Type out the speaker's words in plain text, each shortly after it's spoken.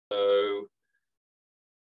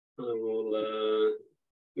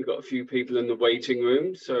we've got a few people in the waiting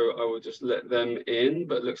room, so I will just let them in,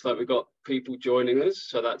 but it looks like we've got people joining us,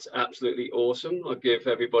 so that's absolutely awesome. I'll give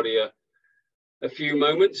everybody a few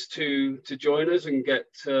moments to join us and get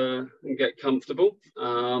comfortable.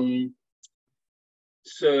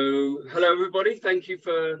 So hello everybody, thank you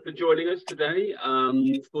for joining us today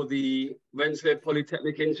for the Rensselaer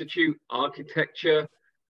Polytechnic Institute Architecture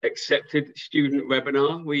Accepted Student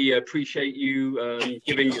Webinar. We appreciate you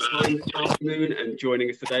giving your time this afternoon and joining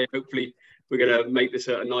us today. Hopefully we're going to make this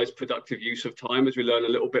a nice productive use of time as we learn a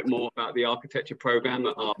little bit more about the architecture program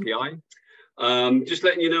at RPI. Just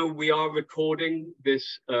letting you know, we are recording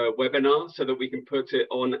this webinar so that we can put it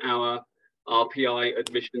on our RPI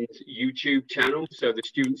Admissions YouTube channel. So the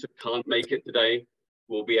students that can't make it today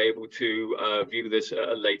will be able to view this at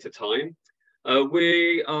a later time.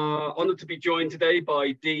 We are honoured to be joined today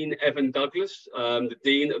by Dean Evan Douglas, the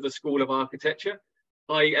Dean of the School of Architecture.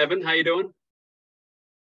 Hi, Evan, how you doing?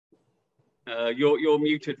 You're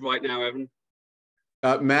muted right now, Evan.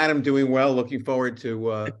 Matt, I'm doing well. Looking forward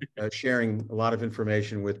to sharing a lot of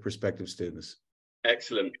information with prospective students.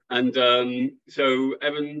 Excellent. And so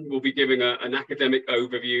Evan will be giving an academic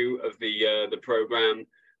overview of the program.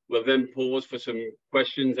 We'll then pause for some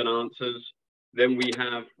questions and answers. Then we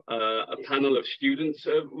have a panel of students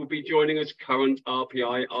who will be joining us, current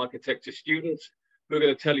RPI architecture students, who are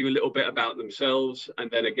going to tell you a little bit about themselves. And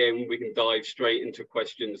then again, we can dive straight into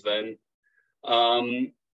questions then.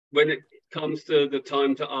 When it comes to the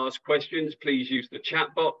time to ask questions, please use the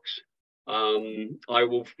chat box. I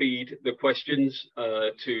will feed the questions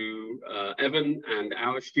to Evan and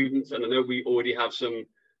our students. And I know we already have some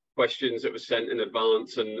questions that were sent in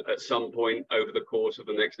advance, and at some point over the course of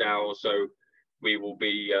the next hour or so, we will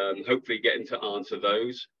be hopefully getting to answer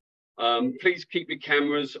those. Please keep your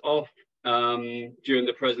cameras off during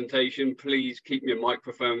the presentation. Please keep your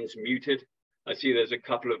microphones muted. I see there's a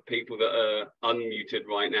couple of people that are unmuted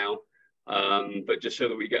right now, but just so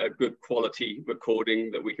that we get a good quality recording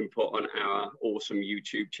that we can put on our awesome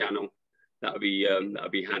YouTube channel, that would be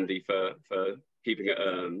handy for keeping it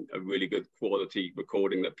a really good quality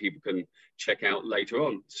recording that people can check out later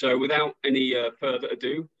on. So without any further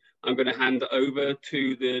ado, I'm going to hand it over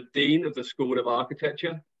to the Dean of the School of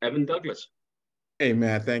Architecture, Evan Douglas. Hey,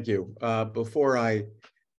 Matt, thank you. Before I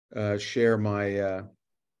share my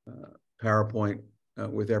PowerPoint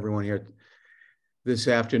with everyone here this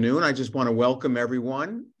afternoon, I just want to welcome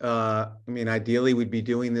everyone. I mean, ideally, we'd be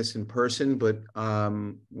doing this in person, but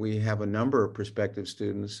we have a number of prospective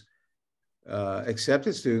students,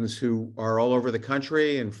 accepted students who are all over the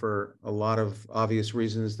country, and for a lot of obvious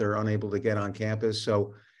reasons, they're unable to get on campus.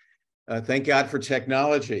 So thank God for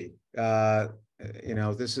technology. You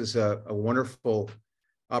know, this is a wonderful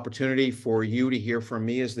opportunity for you to hear from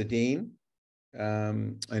me as the dean,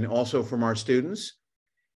 and also from our students.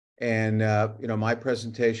 And, you know, my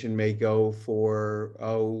presentation may go for,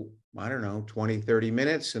 I don't know, 20, 30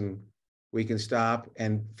 minutes, and we can stop,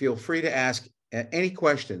 and feel free to ask any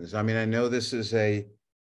questions. I mean, I know this is a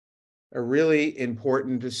really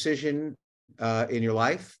important decision in your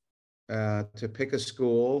life. To pick a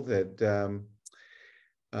school that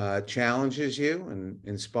challenges you and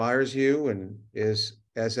inspires you and is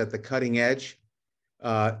at the cutting edge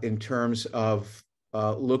in terms of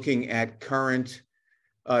looking at current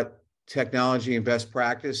technology and best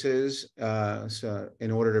practices, so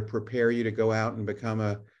in order to prepare you to go out and become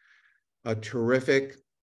a terrific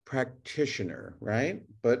practitioner, right?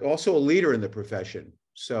 But also a leader in the profession.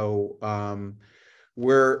 So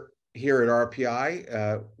we're here at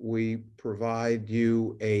RPI, we provide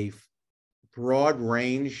you a broad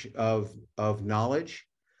range of knowledge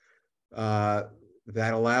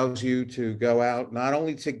that allows you to go out not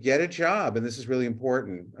only to get a job, and this is really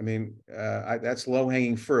important. I mean, that's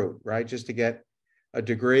low-hanging fruit, right? Just to get a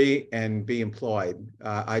degree and be employed.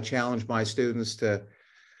 I challenge my students to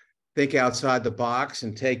think outside the box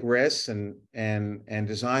and take risks and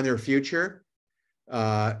design their future.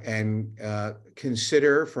 And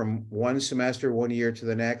consider from one semester, 1 year to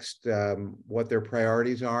the next, what their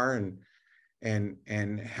priorities are, and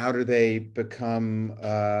how do they become,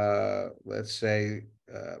 let's say,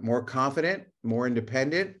 more confident, more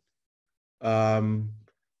independent,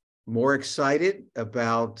 more excited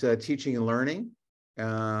about teaching and learning,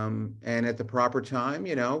 and at the proper time,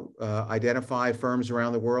 you know, identify firms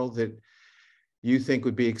around the world that you think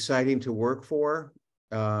would be exciting to work for,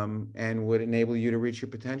 and would enable you to reach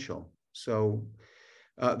your potential. So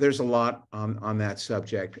there's a lot on that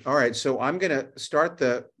subject. All right, so I'm going to start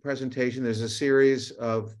the presentation. There's a series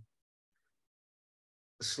of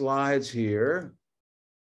slides here,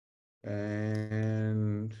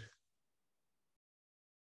 and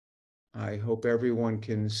I hope everyone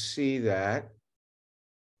can see that.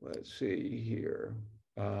 Let's see here.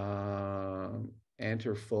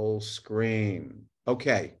 Enter full screen.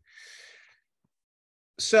 Okay.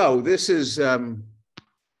 So this is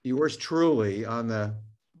yours truly on the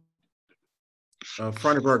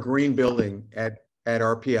front of our green building at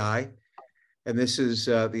RPI. And this is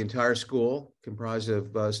the entire school comprised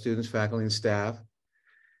of students, faculty, and staff.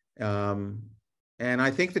 And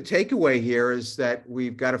I think the takeaway here is that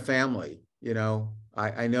we've got a family. You know,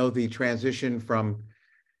 I know the transition from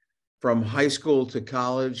high school to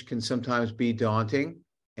college can sometimes be daunting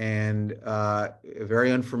and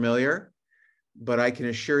very unfamiliar, but I can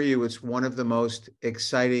assure you it's one of the most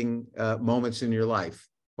exciting moments in your life,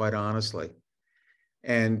 quite honestly.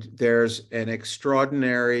 And there's an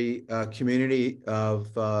extraordinary community of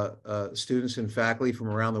students and faculty from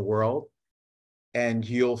around the world. And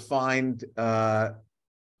you'll find that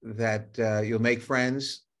you'll make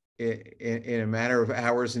friends in a matter of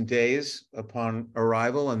hours and days upon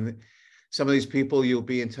arrival. And some of these people you'll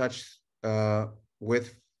be in touch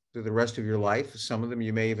with through the rest of your life. Some of them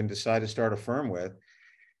you may even decide to start a firm with.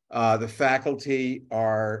 The faculty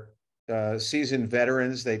are seasoned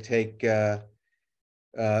veterans. They take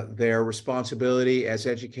their responsibility as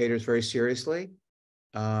educators very seriously.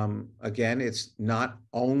 Again, it's not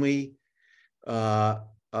only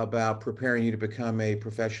about preparing you to become a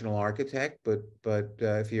professional architect, but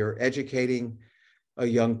if you're educating a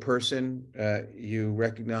young person, you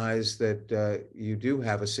recognize that you do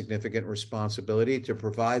have a significant responsibility to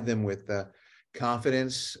provide them with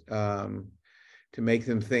confidence, to make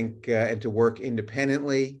them think and to work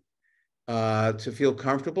independently, to feel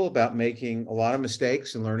comfortable about making a lot of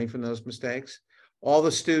mistakes and learning from those mistakes. All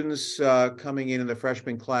the students coming in the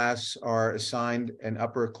freshman class are assigned an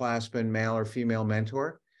upperclassman, male or female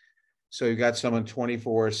mentor. So you've got someone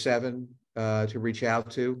 24/7 to reach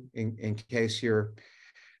out to in case you're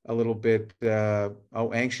a little bit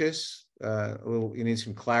anxious, you need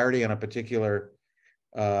some clarity on a particular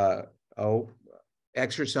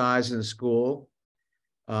exercise in school.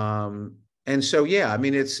 And so, yeah, I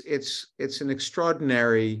mean, it's an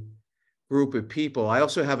extraordinary group of people. I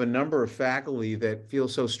also have a number of faculty that feel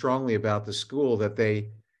so strongly about the school that they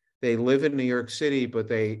live in New York City, but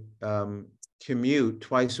they commute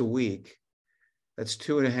twice a week. That's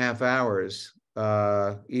 2.5 hours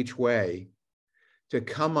each way to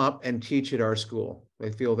come up and teach at our school.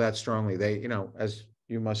 They feel that strongly. They, you know, as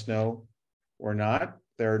you must know or not,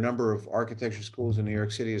 there are a number of architecture schools in New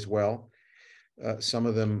York City as well. Some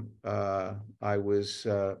of them I used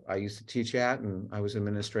to teach at, and I was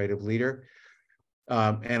administrative leader.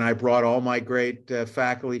 And I brought all my great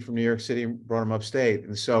faculty from New York City and brought them upstate.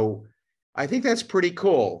 And so I think that's pretty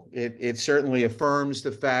cool. It certainly affirms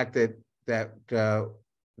the fact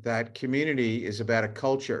that community is about a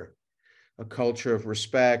culture of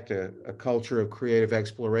respect, a culture of creative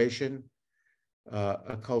exploration,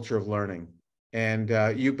 a culture of learning. And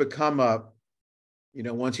you become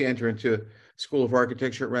once you enter into School of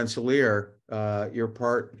Architecture at Rensselaer, you're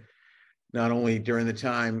part, not only during the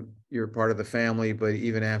time you're part of the family, but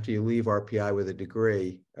even after you leave RPI with a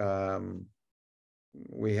degree.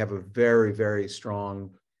 We have a very, very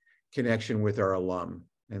strong connection with our alum.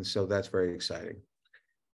 And so that's very exciting.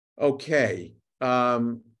 Okay.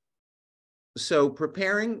 So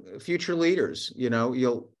preparing future leaders, you know,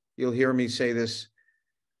 you'll hear me say this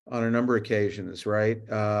on a number of occasions, right?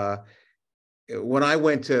 When I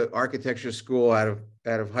went to architecture school out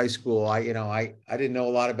of high school, I didn't know a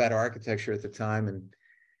lot about architecture at the time,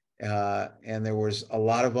 and there was a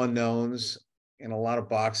lot of unknowns and a lot of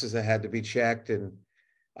boxes that had to be checked, and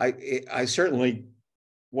I certainly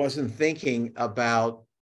wasn't thinking about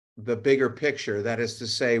the bigger picture. That is to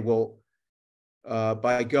say, well,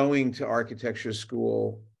 by going to architecture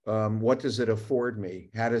school, what does it afford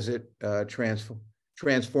me? How does it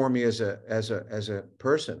transform me as a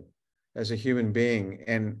person, as a human being?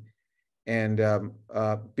 And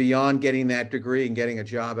beyond getting that degree and getting a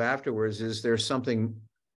job afterwards, is there something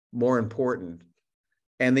more important?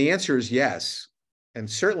 And the answer is yes. And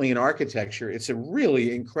certainly in architecture, it's a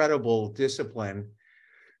really incredible discipline,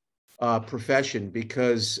 profession,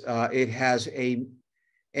 because it has an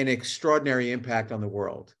extraordinary impact on the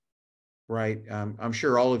world, right? I'm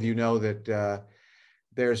sure all of you know that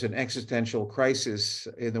there's an existential crisis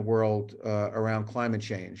in the world around climate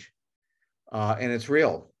change, and it's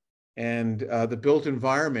real. And the built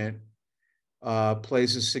environment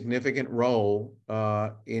plays a significant role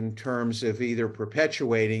in terms of either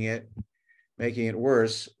perpetuating it, making it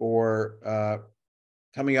worse, or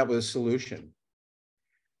coming up with a solution.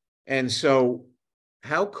 And so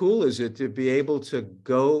how cool is it to be able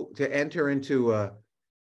to enter into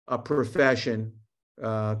a profession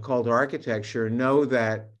called architecture know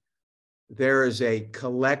that there is a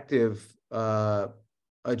collective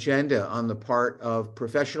agenda on the part of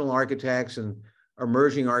professional architects and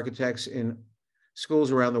emerging architects in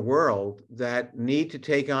schools around the world that need to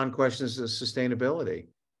take on questions of sustainability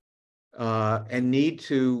and need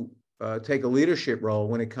to take a leadership role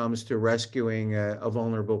when it comes to rescuing a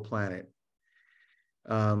vulnerable planet.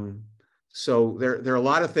 So there are a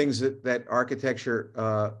lot of things that architecture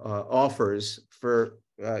offers for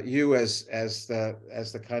you as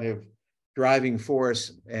the kind of driving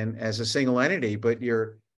force and as a single entity, but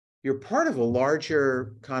you're part of a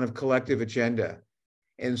larger kind of collective agenda.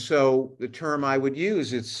 And so the term I would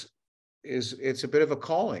use it's a bit of a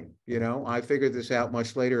calling. You know, I figured this out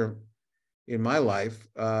much later in my life,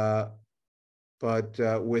 but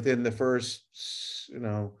within the first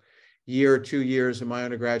year or 2 years of my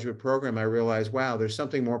undergraduate program, I realized, wow, there's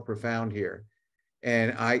something more profound here.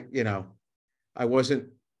 And I wasn't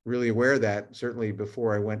really aware of that, certainly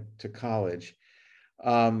before I went to college.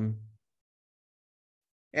 And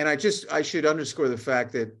I should underscore the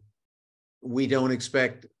fact that we don't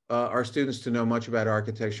expect our students to know much about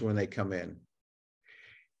architecture when they come in.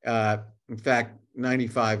 In fact,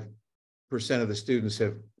 95% of the students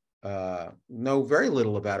know very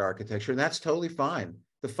little about architecture, and that's totally fine.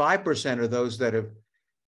 The 5% are those that have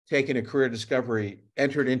taken a career discovery,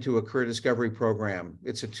 entered into a career discovery program.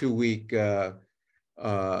 It's a 2-week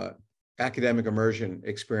academic immersion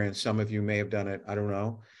experience. Some of you may have done it, I don't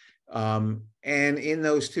know. And in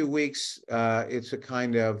those 2 weeks, it's a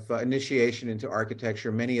kind of initiation into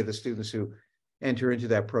architecture. Many of the students who enter into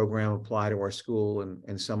that program apply to our school,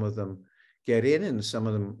 and some of them get in and some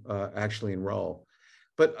of them actually enroll.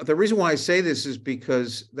 But the reason why I say this is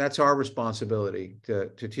because that's our responsibility to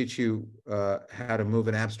teach you how to move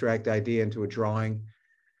an abstract idea into a drawing,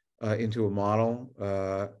 into a model,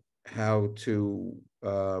 how to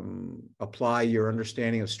apply your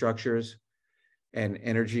understanding of structures and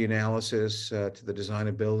energy analysis to the design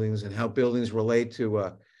of buildings, and how buildings relate to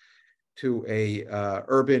a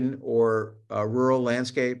urban or a rural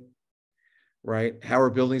landscape, right? How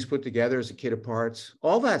are buildings put together as a kit of parts?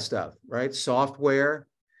 All that stuff, right? Software,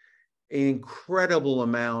 an incredible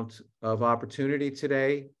amount of opportunity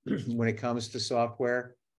today when it comes to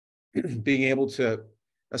software, being able to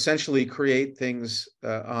essentially create things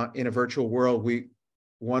in a virtual world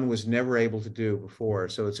one was never able to do before.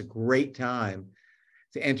 So it's a great time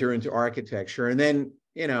to enter into architecture. And then,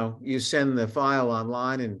 you send the file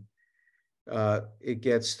online and it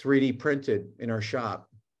gets 3D printed in our shop.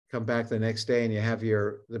 Come back the next day and you have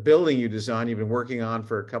the building you designed, you've been working on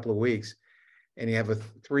for a couple of weeks, and you have a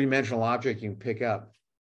three-dimensional object you can pick up,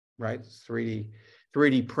 right?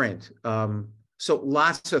 3D print. So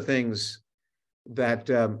lots of things that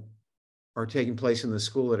are taking place in the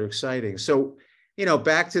school that are exciting. So,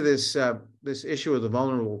 back to this issue of the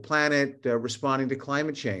vulnerable planet, responding to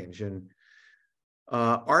climate change. And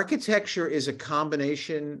architecture is a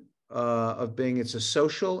combination it's a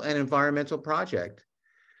social and environmental project.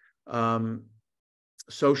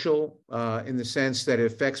 Social in the sense that it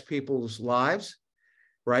affects people's lives,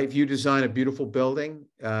 right? If you design a beautiful building,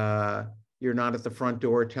 you're not at the front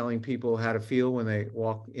door telling people how to feel when they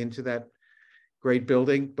walk into that great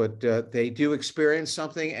building, but they do experience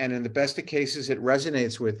something, and in the best of cases, it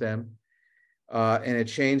resonates with them, and it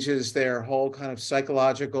changes their whole kind of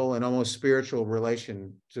psychological and almost spiritual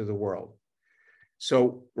relation to the world.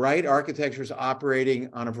 So, right, architecture is operating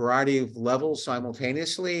on a variety of levels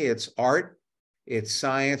simultaneously. It's art, it's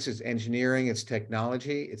science, it's engineering, it's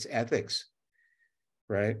technology, it's ethics,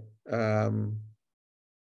 right?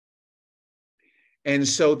 And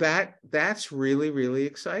so that's really, really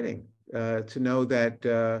exciting to know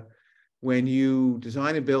that when you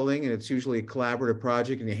design a building, and it's usually a collaborative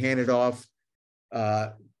project, and you hand it off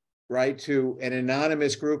right to an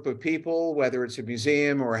anonymous group of people, whether it's a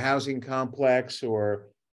museum or a housing complex or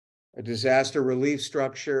a disaster relief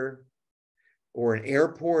structure or an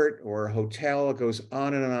airport or a hotel, it goes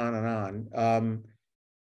on and on and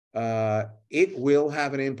on. It will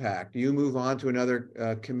have an impact. You move on to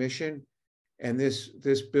another commission, and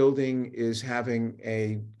this building is having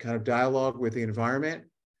a kind of dialogue with the environment,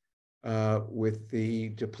 with the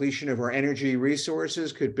depletion of our energy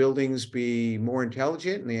resources. Could buildings be more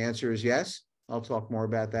intelligent? And the answer is yes. I'll talk more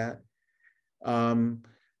about that.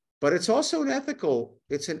 But it's also an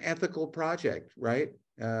ethical project, right?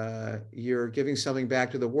 You're giving something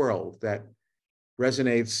back to the world that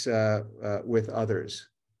resonates with others.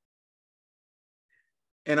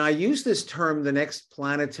 And I use this term, the next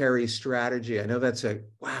planetary strategy. I know that's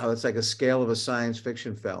like a scale of a science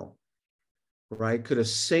fiction film, right? Could a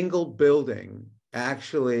single building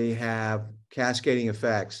actually have cascading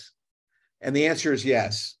effects? And the answer is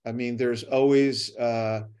yes. I mean, there's always,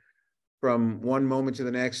 from one moment to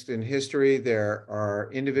the next in history, there are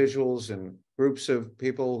individuals and groups of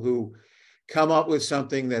people who come up with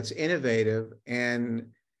something that's innovative, and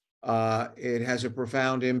it has a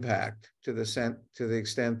profound impact to the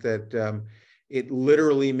extent that it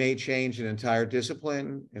literally may change an entire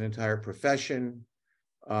discipline, an entire profession,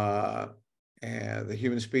 and the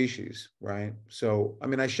human species, right? So, I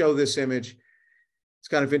mean, I show this image. It's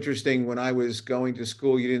kind of interesting. When I was going to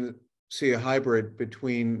school, you didn't see a hybrid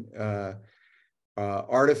between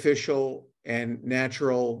artificial and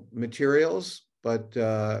natural materials. But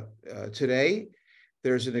today,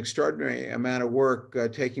 there's an extraordinary amount of work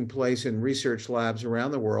taking place in research labs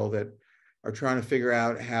around the world that are trying to figure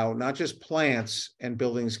out how not just plants and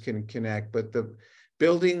buildings can connect, but the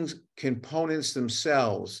buildings components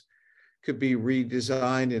themselves could be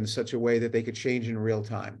redesigned in such a way that they could change in real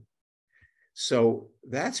time. So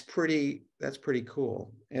that's pretty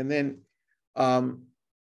cool. And then,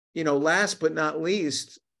 you know, last but not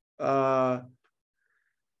least,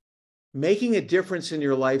 making a difference in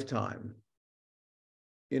your lifetime.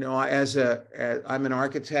 You know, I'm an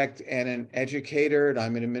architect and an educator, and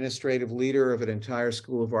I'm an administrative leader of an entire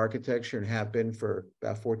school of architecture and have been for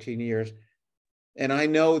about 14 years. And I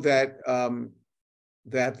know that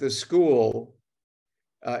that the school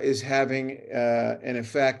is having an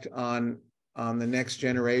effect on the next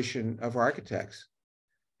generation of architects.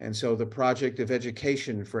 And so the project of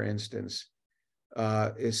education, for instance,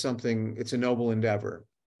 is something, it's a noble endeavor.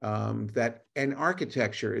 And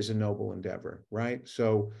architecture is a noble endeavor, right?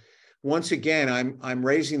 So once again, I'm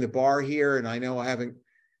raising the bar here, and I know I haven't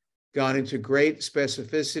gone into great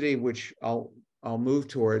specificity, which I'll move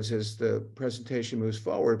towards as the presentation moves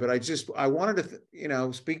forward. But I wanted to, you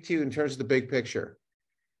know, speak to you in terms of the big picture.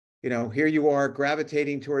 You know, here you are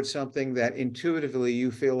gravitating towards something that intuitively you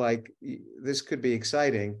feel like this could be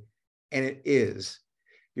exciting, and it is.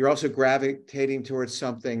 You're also gravitating towards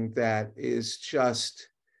something that is just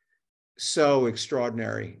so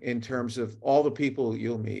extraordinary in terms of all the people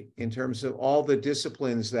you'll meet, in terms of all the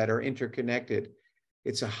disciplines that are interconnected.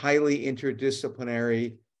 It's a highly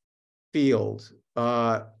interdisciplinary field.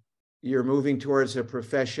 You're moving towards a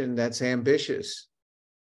profession that's ambitious,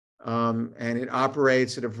 and it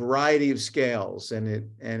operates at a variety of scales, and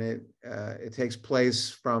it takes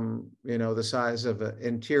place from, you know, the size of an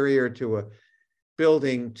interior to a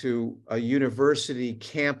building to a university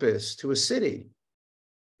campus to a city.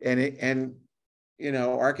 And you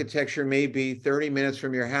know, architecture may be 30 minutes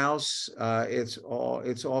from your house. It's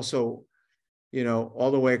also, you know, all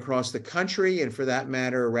the way across the country, and for that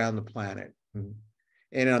matter, around the planet.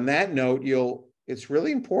 And on that note, it's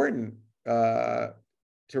really important to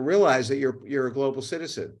realize that you're a global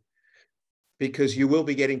citizen, because you will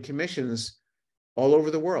be getting commissions all over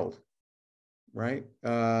the world, right?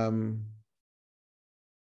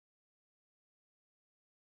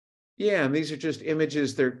 Yeah, and these are just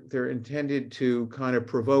images. They're intended to kind of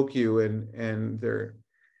provoke you, and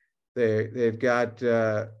they've got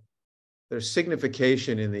there's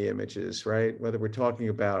signification in the images, right? Whether we're talking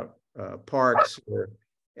about parks or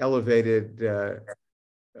elevated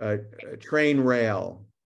train rail,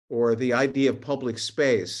 or the idea of public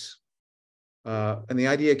space, and the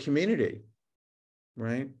idea of community,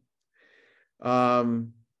 right?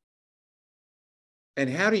 And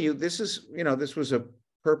how do you? This was a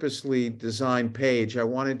purposely designed page. I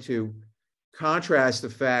wanted to contrast the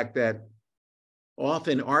fact that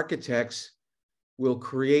often architects will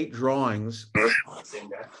create drawings,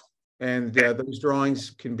 and those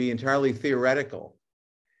drawings can be entirely theoretical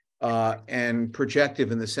and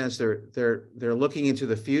projective, in the sense they're looking into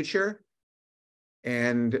the future.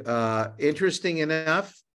 And interesting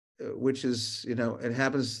enough, which is, you know, it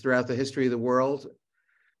happens throughout the history of the world,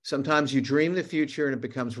 sometimes you dream the future and it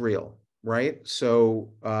becomes real. Right.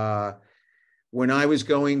 So when I was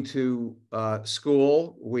going to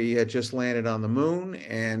school, we had just landed on the moon,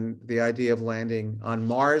 and the idea of landing on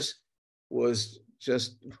Mars was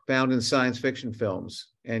just found in science fiction films.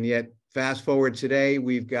 And yet, fast forward today,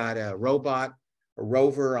 we've got a robot, a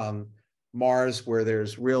rover on Mars, where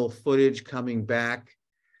there's real footage coming back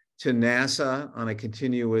to NASA on a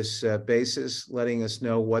continuous basis, letting us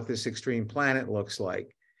know what this extreme planet looks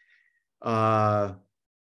like.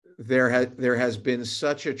 There has been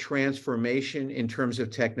such a transformation in terms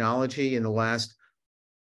of technology in the last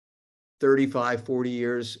 35, 40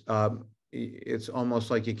 years. It's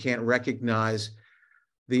almost like you can't recognize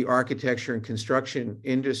the architecture and construction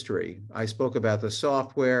industry. I spoke about the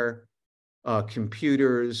software,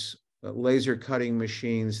 computers, laser cutting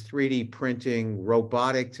machines, 3D printing,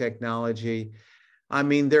 robotic technology. I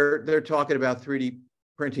mean, they're talking about 3D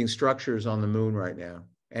printing structures on the moon right now,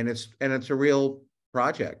 and it's a real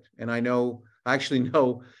project. And I actually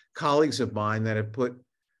know colleagues of mine that have put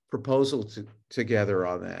proposals together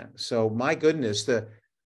on that. So my goodness, the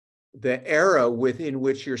era within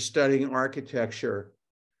which you're studying architecture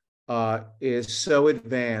is so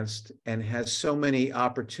advanced and has so many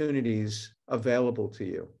opportunities available to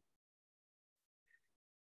you.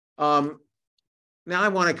 Now I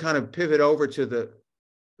want to kind of pivot over to the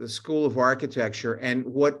School of Architecture and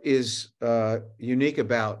what is unique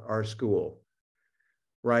about our school,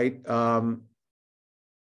 right?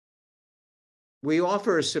 We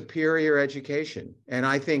offer a superior education, and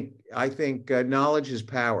I think knowledge is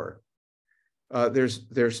power.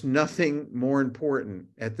 There's nothing more important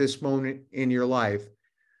at this moment in your life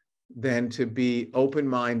than to be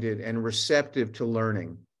open-minded and receptive to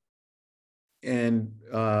learning, and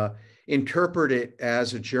interpret it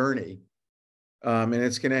as a journey. And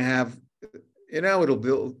it's going to have,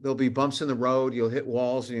 there'll be bumps in the road. You'll hit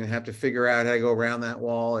walls, and you'll have to figure out how to go around that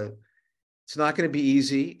wall. It's not going to be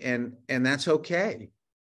easy, and that's okay.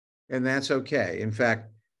 And that's okay. In fact,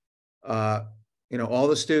 all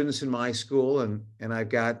the students in my school, and I've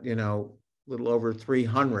got, a little over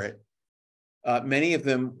 300, many of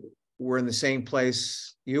them were in the same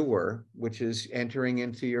place you were, which is entering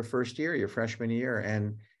into your first year, your freshman year,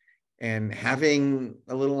 and having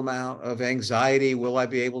a little amount of anxiety. Will I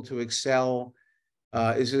be able to excel?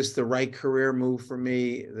 Is this the right career move for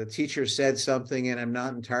me? The teacher said something and I'm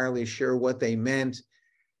not entirely sure what they meant.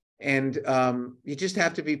 And you just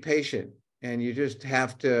have to be patient, and you just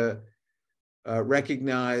have to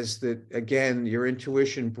recognize that, again, your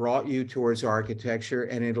intuition brought you towards architecture,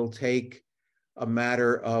 and it'll take a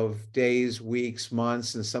matter of days, weeks,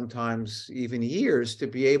 months, and sometimes even years to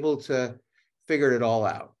be able to figure it all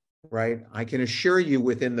out, right? I can assure you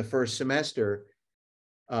within the first semester,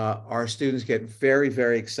 our students get very,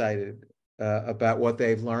 very excited about what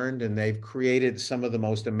they've learned, and they've created some of the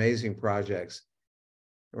most amazing projects,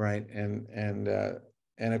 right? And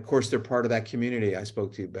of course, they're part of that community I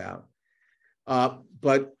spoke to you about.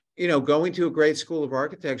 But going to a great school of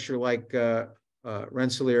architecture like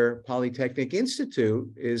Rensselaer Polytechnic Institute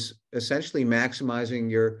is essentially maximizing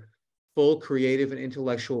your full creative and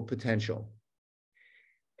intellectual potential.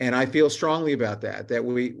 And I feel strongly about that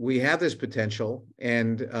we have this potential,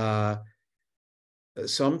 and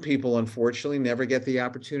some people, unfortunately, never get the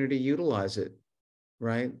opportunity to utilize it,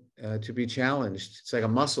 right? To be challenged. It's like a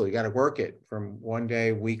muscle. You got to work it from one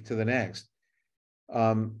day, week to the next.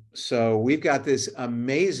 So we've got this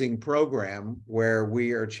amazing program where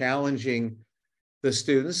we are challenging the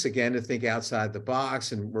students, again, to think outside the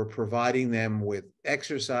box, and we're providing them with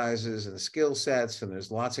exercises and skill sets, and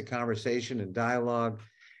there's lots of conversation and dialogue,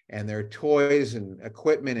 and there are toys and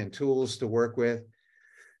equipment and tools to work with.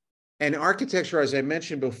 And architecture, as I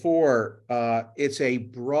mentioned before, it's a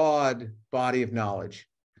broad body of knowledge,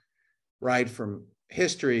 right? From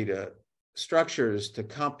history to structures to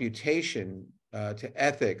computation, to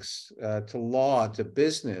ethics, to law, to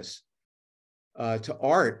business, to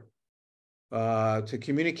art, to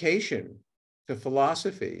communication, to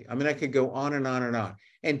philosophy. I mean, I could go on and on and on.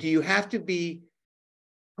 And do you have to be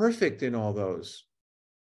perfect in all those?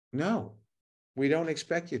 No, we don't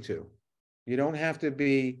expect you to. You don't have to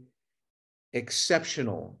be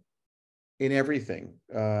exceptional in everything.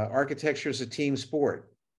 Architecture is a team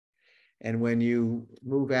sport. And when you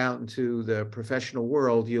move out into the professional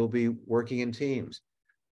world, you'll be working in teams.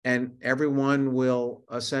 And everyone will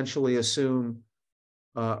essentially assume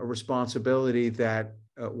a responsibility that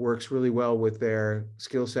works really well with their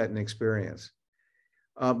skill set and experience.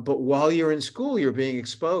 But while you're in school, you're being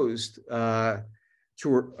exposed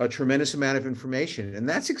to a tremendous amount of information. And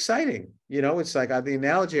that's exciting. It's like the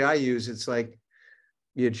analogy I use, it's like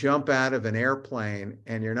you jump out of an airplane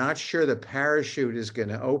and you're not sure the parachute is going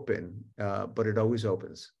to open, but it always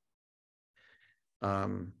opens.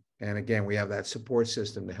 And again, we have that support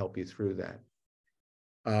system to help you through that.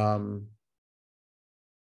 I'm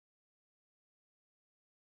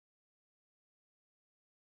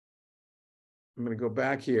going to go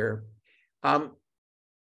back here.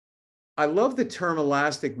 I love the term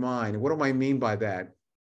elastic mind. What do I mean by that?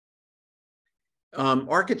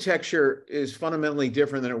 Architecture is fundamentally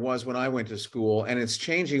different than it was when I went to school, and it's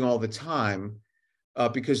changing all the time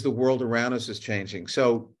because the world around us is changing.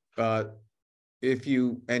 So if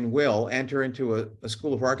you and will enter into a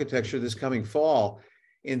school of architecture this coming fall,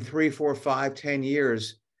 in 3, 4, 5, 10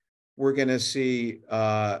 years, we're going to see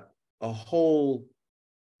a whole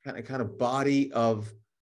kind of body of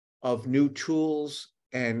new tools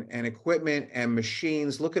and equipment and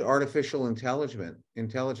machines. Look at artificial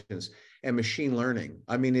intelligence and machine learning.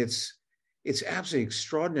 I mean, it's absolutely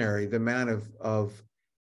extraordinary the amount of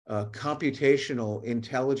computational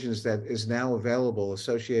intelligence that is now available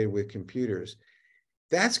associated with computers.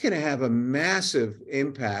 That's going to have a massive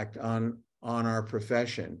impact on our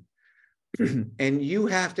profession. And you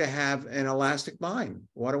have to have an elastic mind.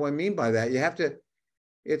 What do I mean by that? You have to,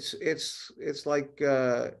 it's like,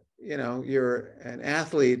 you know, you're an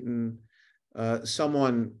athlete and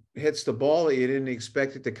someone hits the ball that you didn't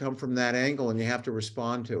expect it to come from that angle, and you have to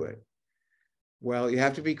respond to it. Well, you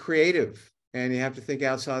have to be creative and you have to think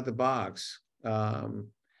outside the box. And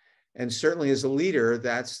certainly as a leader,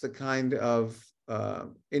 that's the kind of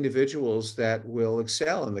individuals that will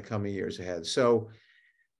excel in the coming years ahead. So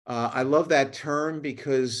I love that term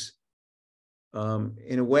because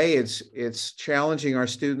in a way it's challenging our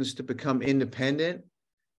students to become independent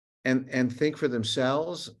and think for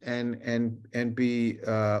themselves and be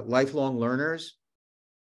lifelong learners.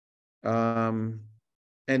 And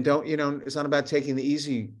don't, you know, it's not about taking the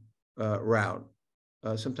easy route.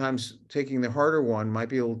 Sometimes taking the harder one might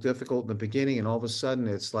be a little difficult in the beginning, and all of a sudden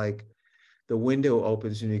it's like the window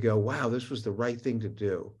opens and you go, wow, this was the right thing to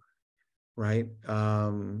do, right?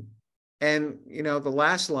 And, you know, the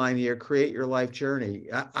last line here, create your life journey.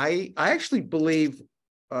 I actually believe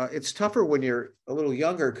it's tougher when you're a little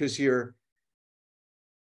younger because you're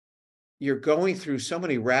going through so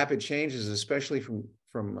many rapid changes, especially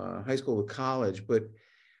from high school to college. But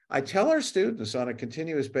I tell our students on a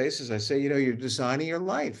continuous basis, I say, you know, you're designing your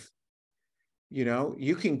life. You know,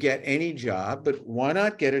 you can get any job, but why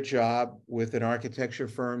not get a job with an architecture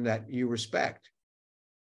firm that you respect,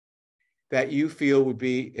 that you feel would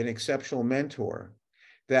be an exceptional mentor,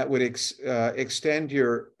 that would extend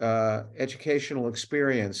your educational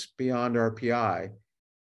experience beyond RPI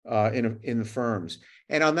in the firms.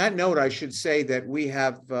 And on that note, I should say that we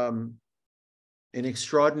have an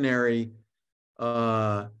extraordinary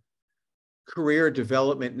career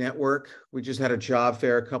development network. We just had a job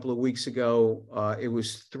fair a couple of weeks ago. It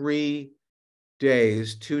was 3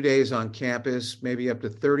 days, 2 days on campus, maybe up to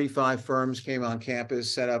 35 firms came on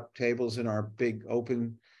campus, set up tables in our big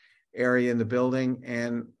open area in the building.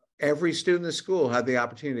 And every student in the school had the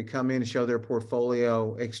opportunity to come in, show their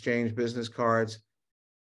portfolio, exchange business cards,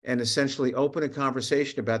 and essentially open a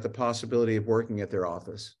conversation about the possibility of working at their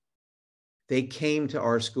office. They came to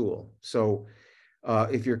our school. So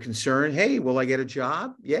if you're concerned, hey, will I get a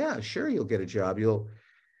job? Yeah, sure, you'll get a job.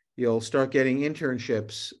 You'll start getting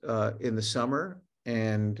internships in the summer.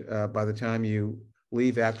 And by the time you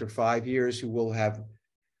leave after 5 years, you will have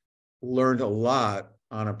learned a lot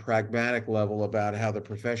on a pragmatic level about how the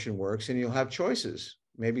profession works, and you'll have choices.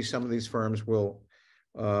 Maybe some of these firms will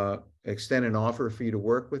extend an offer for you to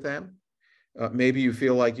work with them. Maybe you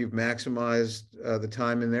feel like you've maximized the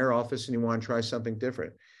time in their office and you want to try something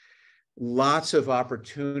different. Lots of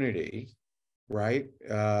opportunity, right,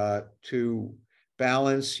 to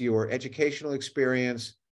balance your educational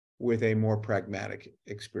experience with a more pragmatic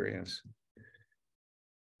experience.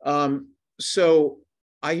 So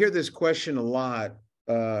I hear this question a lot.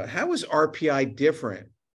 How is RPI different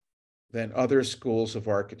than other schools of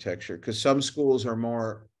architecture? Because some schools are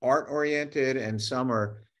more art-oriented and some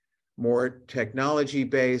are more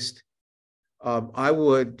technology-based. I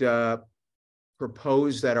would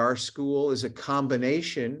propose that our school is a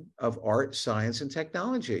combination of art, science, and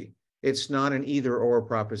technology. It's not an either-or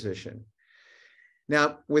proposition.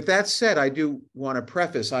 Now, with that said, I do want to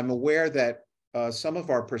preface, I'm aware that some of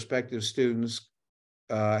our prospective students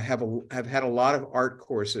have had a lot of art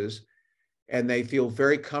courses, and they feel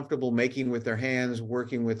very comfortable making with their hands,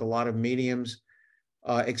 working with a lot of mediums,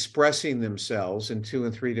 expressing themselves in 2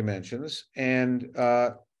 and 3 dimensions, and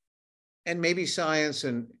maybe science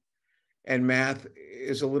and math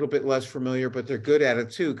is a little bit less familiar, but they're good at it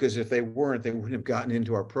too, because if they weren't, they wouldn't have gotten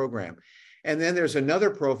into our program. And then there's another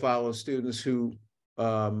profile of students who,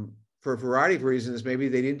 for a variety of reasons, maybe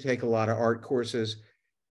they didn't take a lot of art courses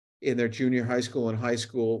in their junior high school and high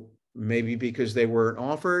school, maybe because they weren't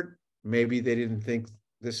offered, maybe they didn't think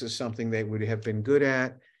this is something they would have been good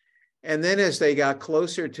at. And then as they got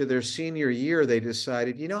closer to their senior year, they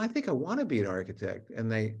decided, you know, I think I want to be an architect.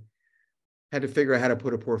 And they had to figure out how to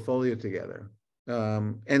put a portfolio together.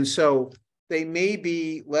 And so they may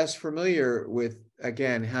be less familiar with,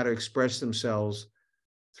 again, how to express themselves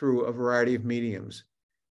through a variety of mediums.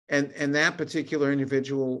 And that particular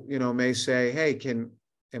individual, you know, may say, hey,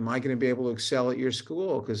 am I going to be able to excel at your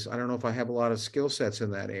school? Because I don't know if I have a lot of skill sets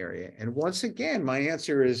in that area. And once again, my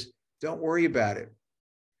answer is, don't worry about it.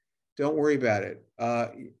 Don't worry about it.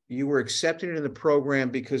 You were accepted into the program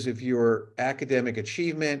because of your academic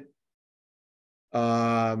achievement,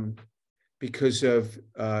 because of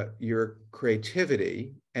your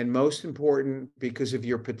creativity, and most important, because of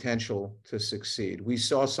your potential to succeed. We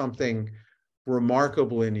saw something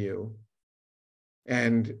remarkable in you,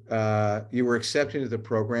 and you were accepted into the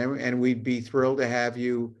program, and we'd be thrilled to have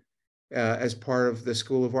you as part of the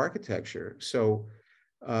School of Architecture. So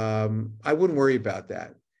I wouldn't worry about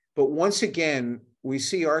that. But once again, we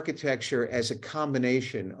see architecture as a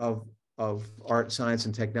combination of art, science,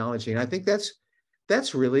 and technology. And I think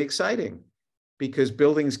that's really exciting, because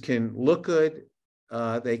buildings can look good.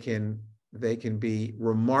 They can be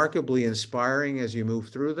remarkably inspiring as you move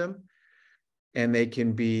through them. And they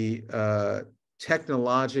can be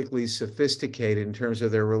technologically sophisticated in terms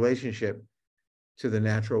of their relationship to the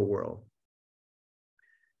natural world.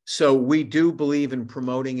 So we do believe in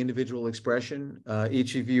promoting individual expression.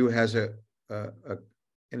 Each of you has an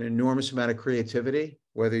enormous amount of creativity,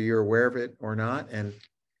 whether you're aware of it or not,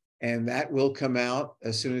 and that will come out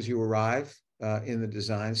as soon as you arrive in the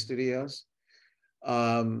design studios.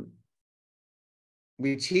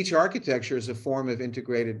 We teach architecture as a form of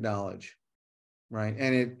integrated knowledge, right?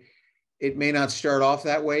 And it may not start off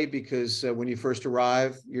that way, because when you first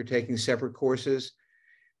arrive, you're taking separate courses.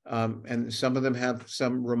 And some of them have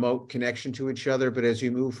some remote connection to each other, but as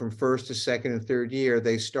you move from first to second and third year,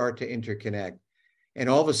 they start to interconnect. And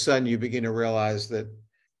all of a sudden you begin to realize that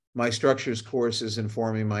my structures course is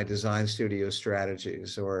informing my design studio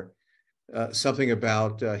strategies, or something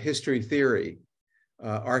about history theory,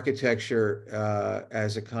 architecture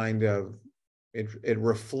as a kind of, it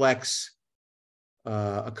reflects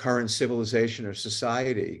a current civilization or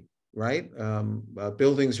society, right?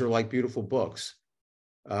 Buildings are like beautiful books.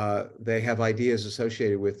 They have ideas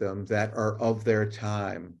associated with them that are of their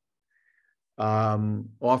time.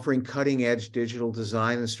 Offering cutting edge digital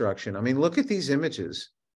design instruction. I mean, look at these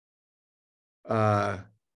images.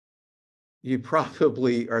 You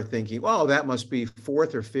probably are thinking, oh, that must be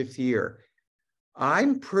fourth or fifth year.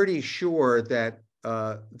 I'm pretty sure that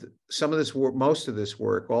some of this work, most of this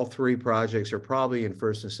work, all three projects are probably in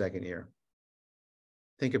first and second year.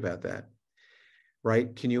 Think about that.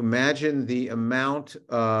 Right? Can you imagine the amount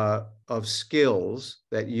of skills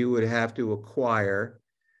that you would have to acquire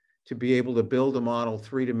to be able to build a model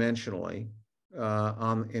three-dimensionally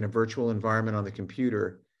in a virtual environment on the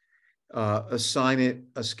computer, assign it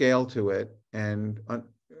a scale to it, and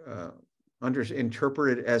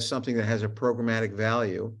interpret it as something that has a programmatic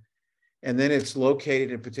value, and then it's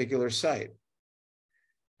located in a particular site.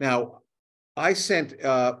 Now, I sent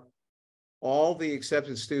all the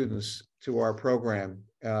accepted students to our program,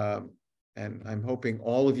 and I'm hoping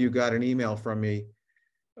all of you got an email from me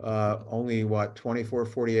only, 24,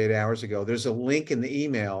 48 hours ago. There's a link in the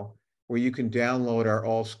email where you can download our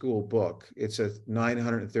all-school book. It's a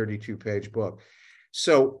 932-page book.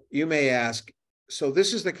 So you may ask, so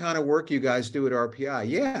this is the kind of work you guys do at RPI?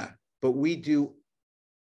 Yeah, but we do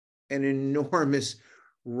an enormous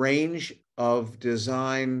range of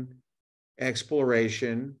design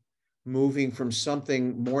exploration, moving from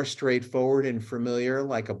something more straightforward and familiar,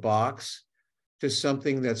 like a box, to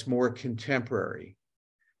something that's more contemporary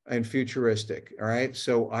and futuristic, all right?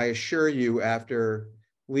 So I assure you, after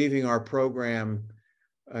leaving our program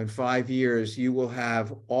in 5 years, you will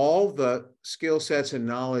have all the skill sets and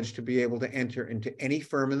knowledge to be able to enter into any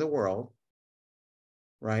firm in the world,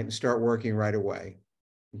 right, and start working right away.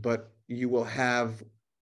 But you will have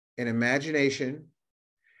an imagination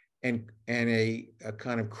and a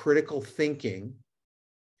kind of critical thinking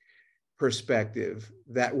perspective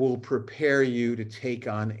that will prepare you to take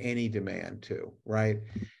on any demand too, right?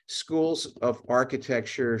 Schools of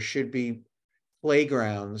architecture should be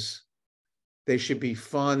playgrounds. They should be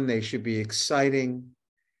fun. They should be exciting,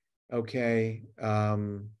 okay?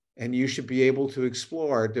 And you should be able to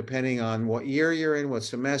explore, depending on what year you're in, what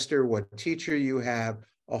semester, what teacher you have,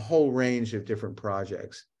 a whole range of different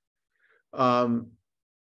projects.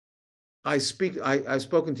 I've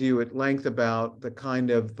spoken to you at length about the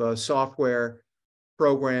kind of software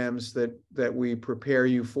programs that we prepare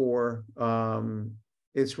you for.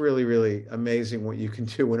 It's really, really amazing what you can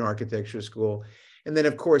do in architecture school. And then,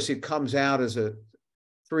 of course, it comes out as a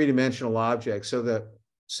three-dimensional object. So the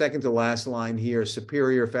second to last line here,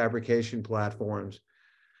 superior fabrication platforms,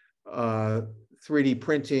 3D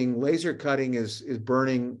printing, laser cutting is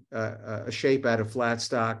burning a shape out of flat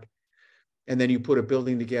stock. And then you put a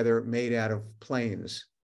building together made out of planes.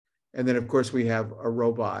 And then, of course, we have a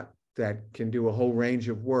robot that can do a whole range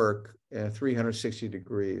of work at 360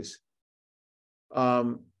 degrees.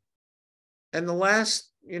 And the last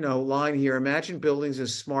line here, imagine buildings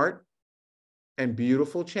as smart and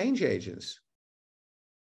beautiful change agents,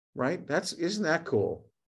 right? Isn't that cool?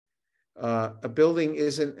 A building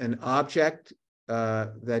isn't an object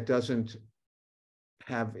that doesn't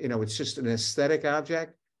have, it's just an aesthetic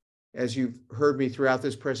object. As you've heard me throughout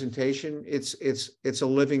this presentation, it's a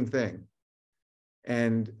living thing.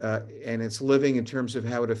 And it's living in terms of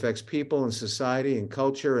how it affects people and society and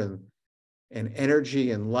culture and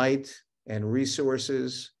energy and light and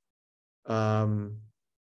resources. And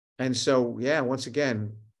so, yeah, once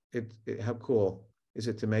again, how cool is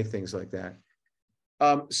it to make things like that?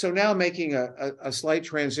 So now making a slight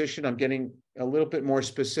transition, I'm getting a little bit more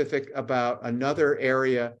specific about another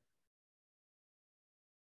area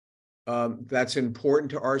that's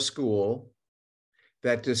important to our school,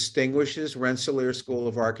 that distinguishes Rensselaer School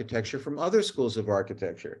of Architecture from other schools of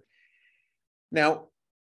architecture. Now,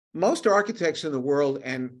 most architects in the world,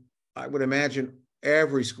 and I would imagine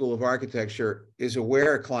every school of architecture, is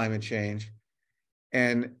aware of climate change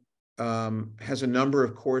and has a number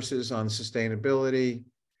of courses on sustainability.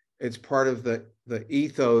 It's part of the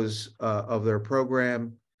ethos of their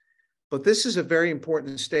program. But this is a very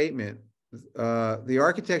important statement. The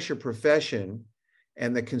architecture profession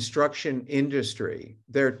and the construction industry,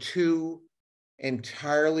 they're two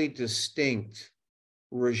entirely distinct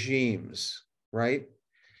regimes, right?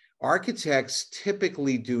 Architects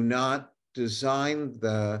typically do not design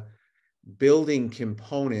the building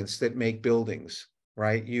components that make buildings,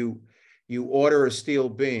 right? You order a steel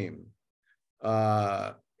beam,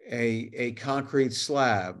 a concrete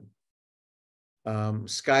slab,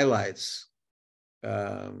 skylights,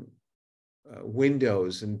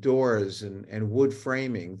 windows and doors and wood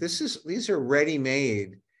framing. These are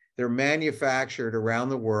ready-made. They're manufactured around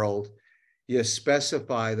the world. You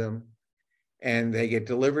specify them, and they get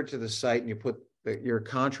delivered to the site, and your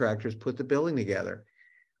contractors put the building together.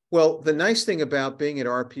 Well, the nice thing about being at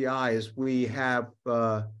RPI is we have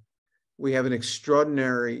an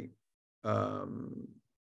extraordinary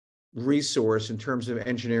resource in terms of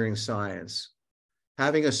engineering science.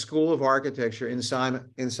 Having a school of architecture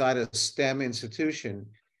inside a STEM institution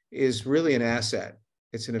is really an asset.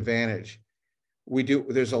 It's an advantage.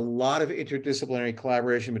 There's a lot of interdisciplinary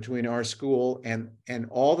collaboration between our school and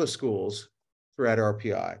all the schools throughout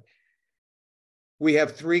RPI. We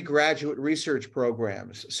have 3 graduate research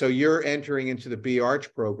programs. So you're entering into the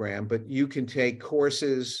B-Arch program, but you can take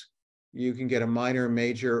courses, you can get a minor,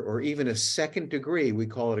 major, or even a second degree. We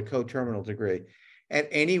call it a coterminal degree at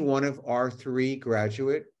any one of our 3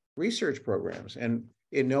 graduate research programs. And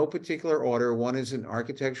in no particular order, one is in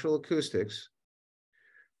architectural acoustics,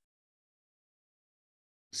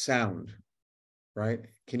 sound, right?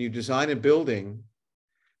 Can you design a building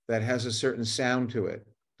that has a certain sound to it?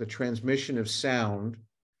 The transmission of sound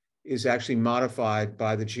is actually modified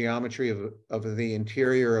by the geometry of the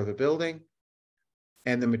interior of a building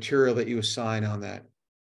and the material that you assign on that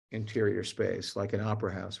interior space, like an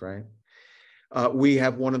opera house, right? We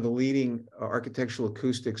have one of the leading architectural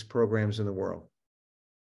acoustics programs in the world.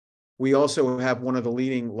 We also have one of the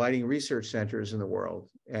leading lighting research centers in the world,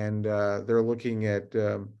 and they're looking at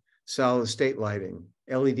solid state lighting,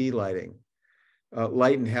 LED lighting,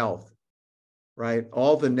 light and health, right?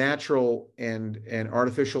 All the natural and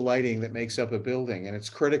artificial lighting that makes up a building, and it's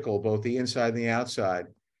critical, both the inside and the outside,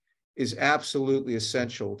 is absolutely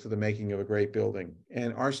essential to the making of a great building.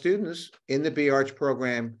 And our students in the B-Arch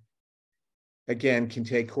program, again, can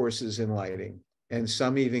take courses in lighting, and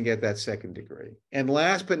some even get that second degree. And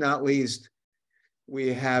last but not least,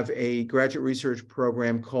 we have a graduate research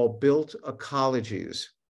program called Built Ecologies.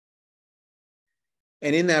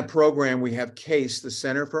 And in that program, we have CASE, the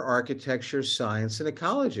Center for Architecture, Science, and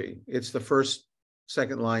Ecology. It's the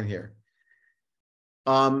second line here.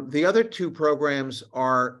 The other 2 programs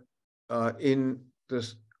are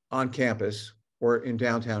on campus or in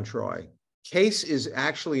downtown Troy. CASE is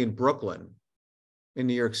actually in Brooklyn, in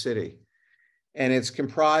New York City, and it's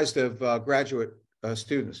comprised of graduate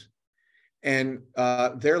students. And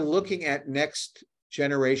they're looking at next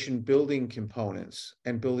generation building components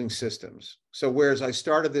and building systems. So whereas I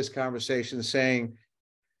started this conversation saying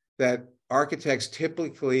that architects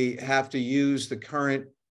typically have to use the current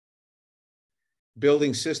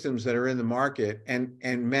building systems that are in the market and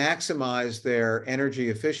maximize their energy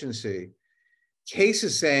efficiency, CASE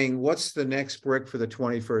is saying, what's the next brick for the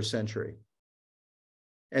 21st century?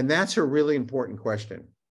 And that's a really important question,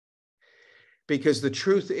 because the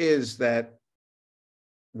truth is that,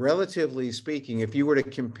 relatively speaking, if you were to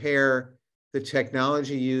compare the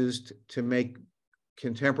technology used to make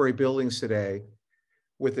contemporary buildings today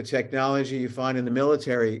with the technology you find in the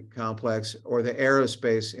military complex or the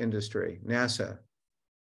aerospace industry, NASA,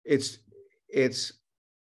 it's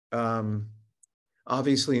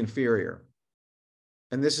obviously inferior.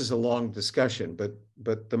 And this is a long discussion,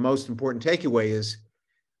 but the most important takeaway is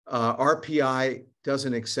RPI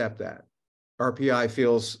doesn't accept that. RPI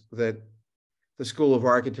feels that the School of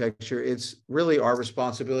Architecture, it's really our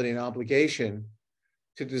responsibility and obligation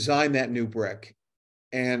to design that new brick.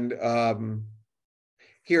 And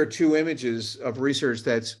here are two images of research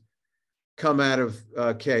that's come out of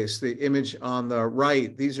CASE. The image on the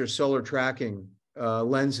right, these are solar tracking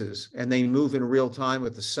lenses, and they move in real time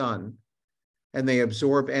with the sun, and they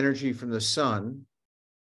absorb energy from the sun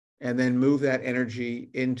and then move that energy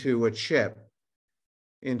into a chip,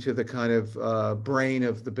 into the kind of brain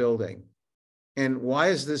of the building. And why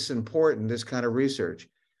is this important, this kind of research?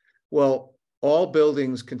 Well, all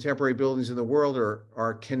buildings, contemporary buildings in the world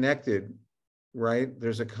are connected, right?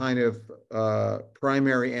 There's a kind of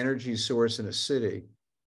primary energy source in a city.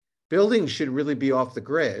 Buildings should really be off the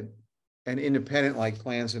grid and independent like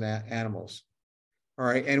plants and animals. All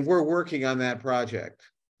right, and we're working on that project.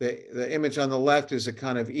 The image on the left is a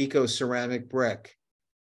kind of eco-ceramic brick.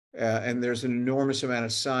 And there's an enormous amount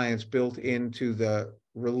of science built into the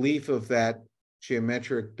relief of that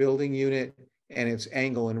geometric building unit and its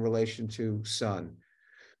angle in relation to sun.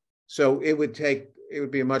 So it would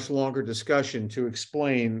be a much longer discussion to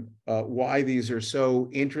explain why these are so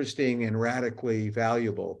interesting and radically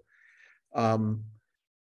valuable. But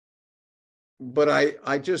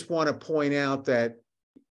I just want to point out that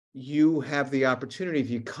you have the opportunity, if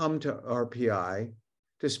you come to RPI,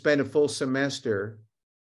 to spend a full semester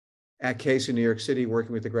at CASE in New York City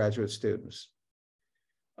working with the graduate students.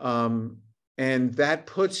 And that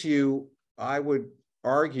puts you, I would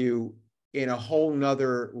argue, in a whole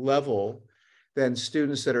nother level than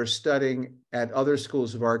students that are studying at other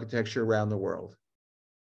schools of architecture around the world,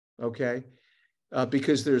 okay?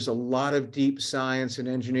 Because there's a lot of deep science and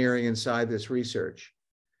engineering inside this research.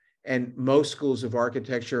 And most schools of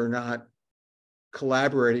architecture are not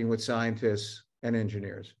collaborating with scientists and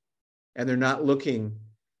engineers. And they're not looking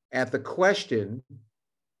at the question,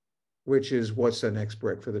 which is what's the next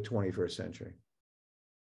brick for the 21st century?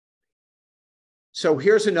 So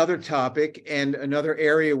here's another topic and another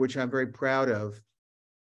area which I'm very proud of,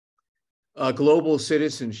 global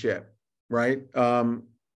citizenship, right?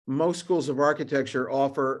 Most schools of architecture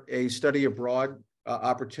offer a study abroad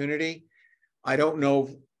opportunity. I don't know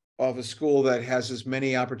of a school that has as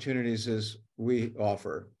many opportunities as we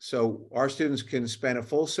offer. So our students can spend a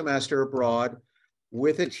full semester abroad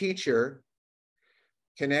with a teacher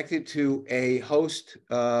connected to a host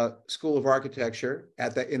school of architecture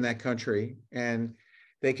in that country, and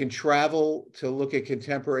they can travel to look at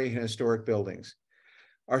contemporary and historic buildings.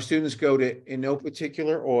 Our students go to, in no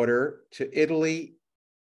particular order, to Italy,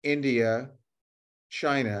 India,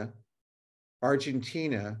 China,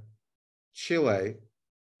 Argentina, Chile,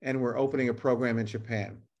 and we're opening a program in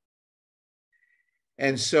Japan.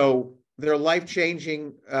 And so they're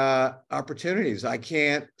life-changing opportunities. I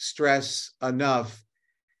can't stress enough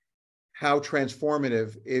how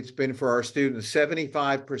transformative it's been for our students.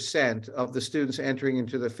 75% of the students entering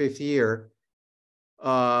into the 5th year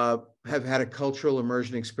have had a cultural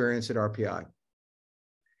immersion experience at RPI.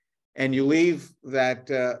 And you leave that,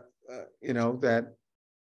 that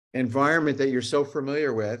environment that you're so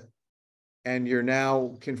familiar with, and you're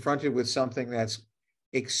now confronted with something that's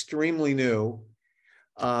extremely new,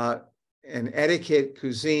 and etiquette,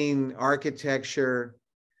 cuisine, architecture,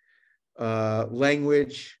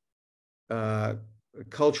 language,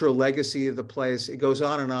 cultural legacy of the place. It goes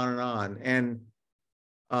on and on and on. And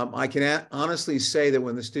I can honestly say that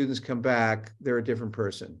when the students come back, they're a different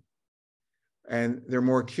person. And they're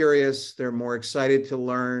more curious, they're more excited to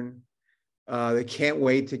learn. They can't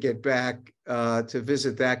wait to get back to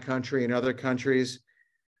visit that country and other countries.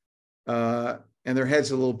 And their head's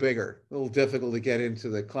a little bigger, a little difficult to get into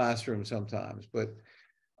the classroom sometimes. But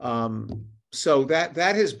so that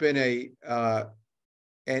has been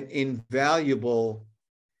an invaluable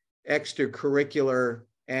extracurricular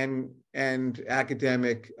and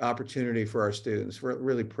academic opportunity for our students. We're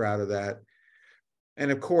really proud of that.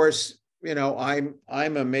 And of course, I'm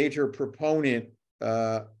a major proponent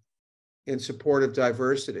in support of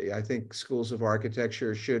diversity. I think schools of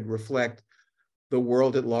architecture should reflect the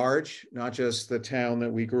world at large, not just the town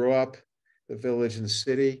that we grew up, the village and the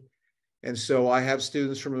city. And so I have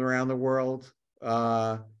students from around the world.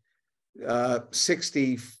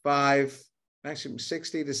 60 to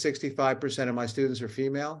 65% of my students are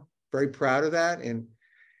female. Very proud of that. In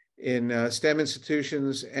STEM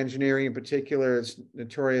institutions, engineering in particular, it's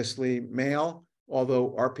notoriously male,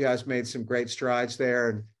 although RPI has made some great strides there.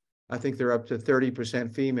 And I think they're up to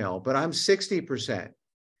 30% female, but I'm 60%.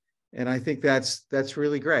 And I think that's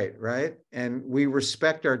really great, right? And we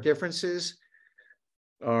respect our differences,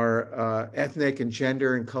 our ethnic and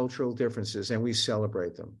gender and cultural differences, and we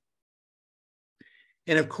celebrate them.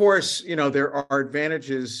 And of course, you know, there are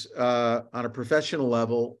advantages on a professional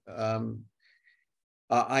level.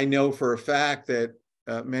 I know for a fact that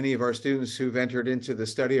many of our students who've entered into the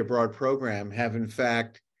study abroad program have in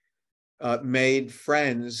fact made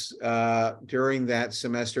friends during that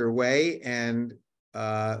semester away. And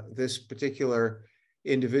this particular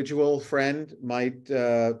individual friend might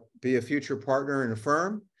be a future partner in a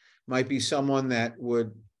firm, might be someone that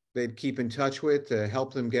they'd keep in touch with to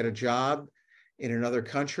help them get a job in another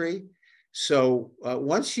country. So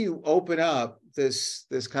once you open up this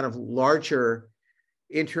kind of larger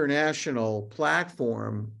international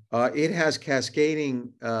platform, it has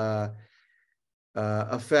cascading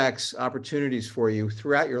effects, opportunities for you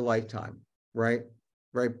throughout your lifetime, right?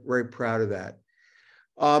 Very proud of that.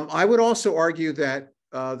 I would also argue that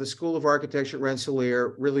the School of Architecture at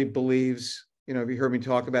Rensselaer really believes, you know, if you heard me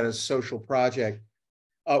talk about it as a social project,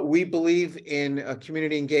 we believe in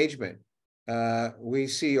community engagement. We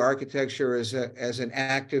see architecture as an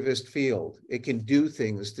activist field. It can do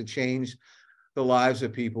things to change the lives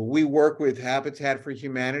of people. We work with Habitat for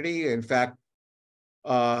Humanity. In fact,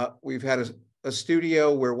 we've had a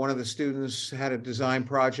studio where one of the students had a design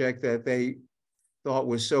project that they thought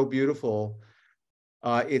was so beautiful.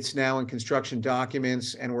 It's now in construction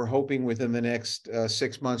documents, and we're hoping within the next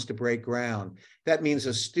 6 months to break ground. That means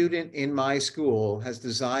a student in my school has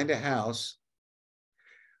designed a house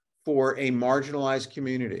for a marginalized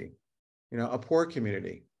community, you know, a poor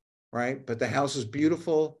community, right? But the house is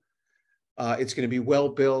beautiful. It's going to be well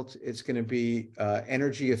built. It's going to be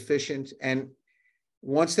energy efficient. And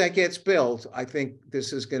once that gets built, I think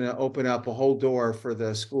this is going to open up a whole door for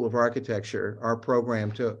the School of Architecture, our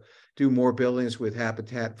program, to do more buildings with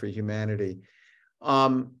Habitat for Humanity.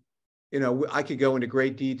 You know, I could go into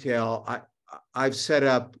great detail. I've set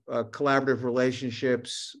up collaborative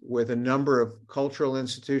relationships with a number of cultural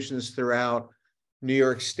institutions throughout New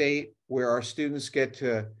York State, where our students get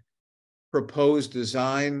to propose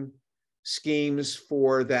design schemes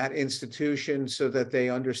for that institution so that they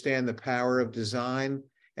understand the power of design,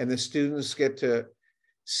 and the students get to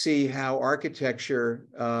see how architecture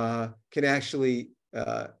can actually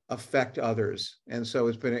affect others. And so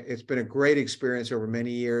it's been a great experience over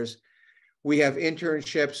many years. We have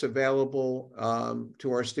internships available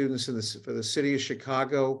to our students for the City of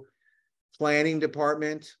Chicago Planning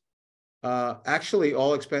Department. Actually,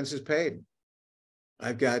 all expenses paid.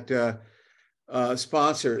 I've got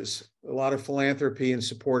sponsors, a lot of philanthropy in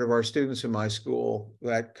support of our students in my school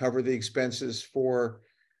that cover the expenses for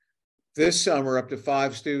this summer. Up to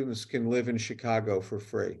 5 students can live in Chicago for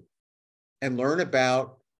free and learn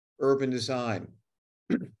about urban design.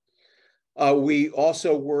 We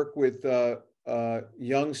also work with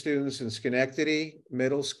young students in Schenectady,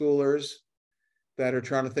 middle schoolers that are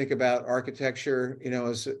trying to think about architecture, you know,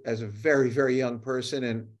 as a very, very young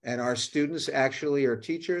person. And our students actually are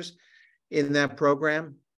teachers in that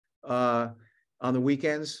program on the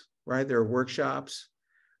weekends, right? There are workshops.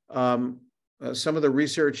 Some of the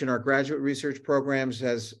research in our graduate research programs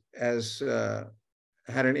has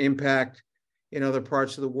had an impact in other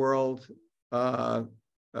parts of the world.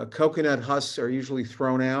 Coconut husks are usually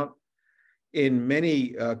thrown out in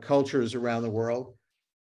many cultures around the world.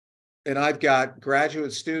 And I've got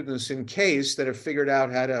graduate students in CASE that have figured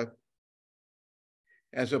out how to,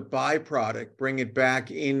 as a byproduct, bring it back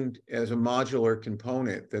in as a modular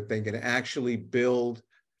component that they can actually build,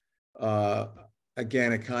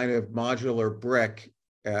 again, a kind of modular brick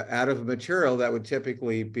out of a material that would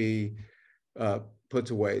typically be put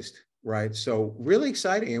to waste, right? So really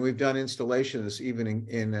exciting. And we've done installations even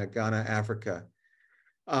in Ghana, Africa.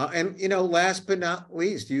 And, you know, last but not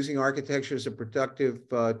least, using architecture as a productive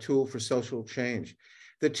tool for social change.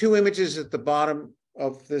 The 2 images at the bottom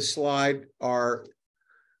of this slide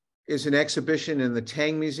is an exhibition in the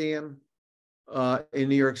Tang Museum in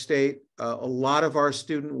New York State. A lot of our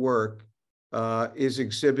student work is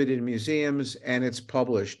exhibited in museums, and it's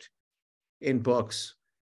published in books.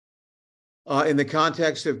 In the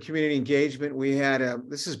context of community engagement, we had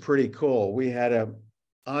this is pretty cool. We had an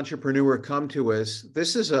entrepreneur come to us.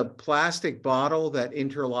 This is a plastic bottle that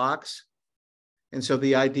interlocks. And so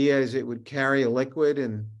the idea is it would carry a liquid,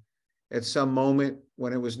 and at some moment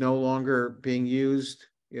when it was no longer being used,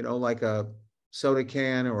 you know, like a soda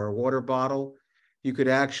can or a water bottle, you could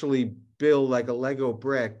actually build, like a Lego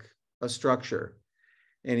brick, a structure.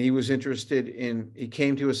 And he was interested he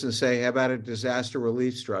came to us and say, how about a disaster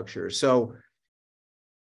relief structure? So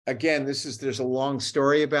again, there's a long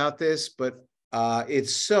story about this, but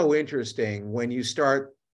it's so interesting when you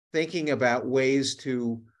start thinking about ways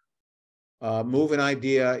to move an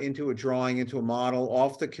idea into a drawing, into a model,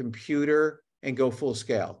 off the computer and go full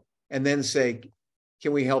scale, and then say,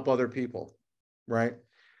 can we help other people, right?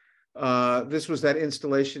 This was that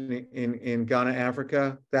installation in Ghana,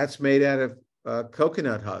 Africa. That's made out of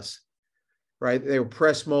coconut husk, right? They were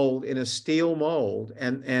press mold in a steel mold,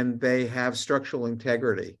 and they have structural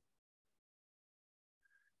integrity.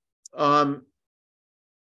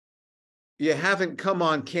 You haven't come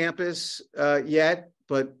on campus yet,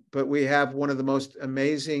 but we have one of the most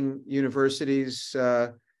amazing universities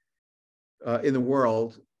in the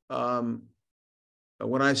world.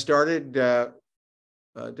 When I started,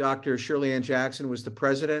 Dr. Shirley Ann Jackson was the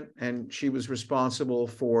president, and she was responsible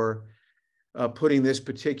for putting this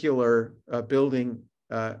particular building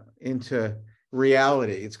into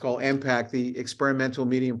reality. It's called MPAC, the Experimental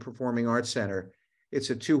Medium Performing Arts Center. It's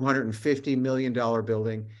a $250 million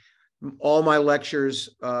building. All my lectures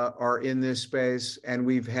are in this space, and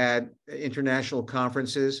we've had international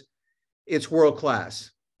conferences. It's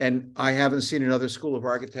world-class, and I haven't seen another school of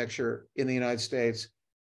architecture in the United States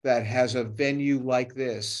that has a venue like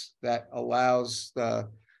this that allows the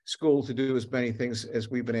school to do as many things as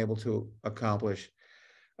we've been able to accomplish.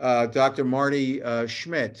 Dr. Marty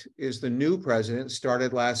Schmidt is the new president,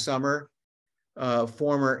 started last summer,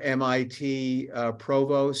 former MIT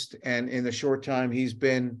provost, and in the short time he's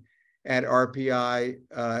been at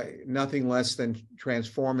RPI, nothing less than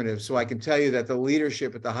transformative. So I can tell you that the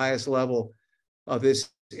leadership at the highest level of this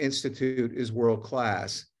institute is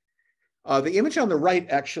world-class. The image on the right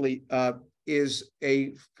actually is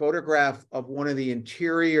a photograph of one of the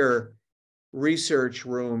interior research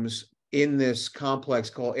rooms in this complex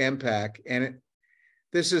called MPAC. And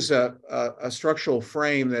this is a structural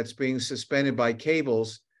frame that's being suspended by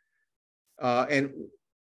cables. And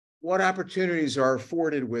what opportunities are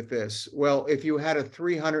afforded with this? Well, if you had a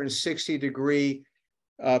 360-degree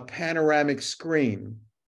panoramic screen,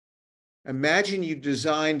 imagine you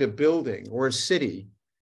designed a building or a city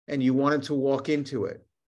and you wanted to walk into it.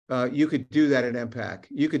 You could do that at MPAC.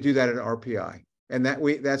 You could do that at RPI. And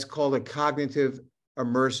that's called a cognitive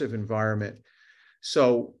immersive environment.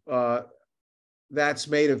 So that's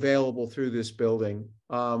made available through this building.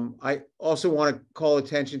 I also want to call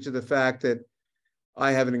attention to the fact that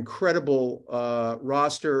I have an incredible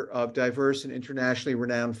roster of diverse and internationally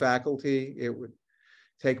renowned faculty. It would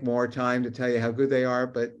take more time to tell you how good they are,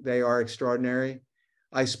 but they are extraordinary.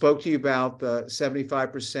 I spoke to you about the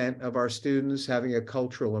 75% of our students having a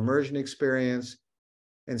cultural immersion experience,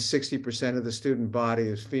 and 60% of the student body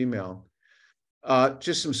is female.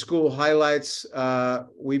 Just some school highlights.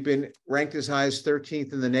 We've been ranked as high as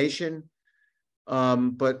 13th in the nation,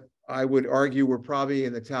 but I would argue we're probably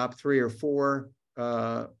in the top 3 or 4.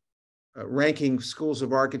 Ranking schools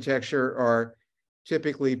of architecture are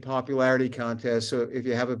typically popularity contests. So if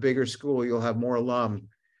you have a bigger school, you'll have more alum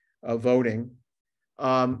voting.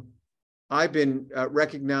 I've been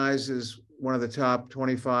recognized as one of the top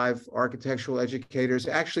 25 architectural educators,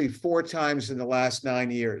 actually 4 times in the last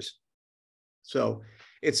 9 years. So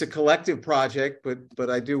it's a collective project, but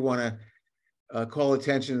I do want to call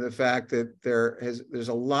attention to the fact that there's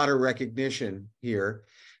a lot of recognition here.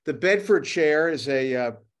 The Bedford Chair is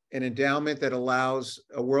an endowment that allows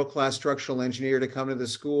a world-class structural engineer to come to the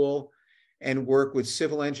school and work with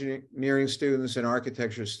civil engineering students and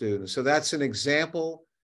architecture students. So that's an example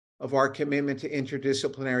of our commitment to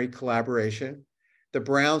interdisciplinary collaboration. The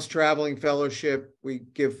Browns Traveling Fellowship, we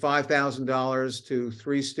give $5,000 to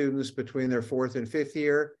 3 students between their 4th and 5th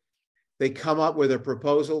year. They come up with a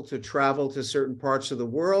proposal to travel to certain parts of the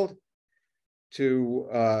world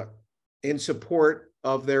in support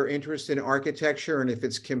of their interest in architecture, and if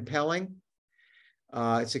it's compelling,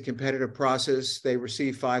 it's a competitive process. They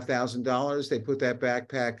receive $5,000. They put that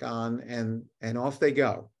backpack on, and off they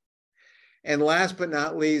go. And last but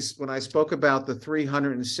not least, when I spoke about the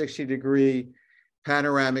 360-degree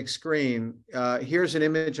panoramic screen, here's an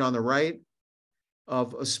image on the right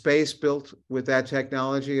of a space built with that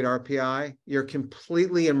technology at RPI. You're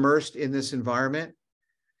completely immersed in this environment.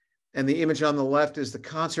 And the image on the left is the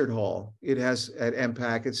concert hall. It has at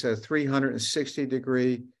MPAC, it's a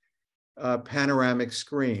 360-degree panoramic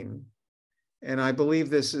screen. And I believe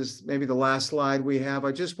this is maybe the last slide we have.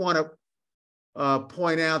 I just want to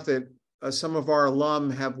point out that some of our alum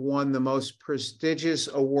have won the most prestigious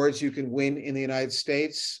awards you can win in the United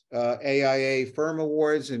States, AIA Firm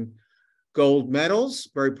Awards and gold medals.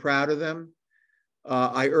 Very proud of them.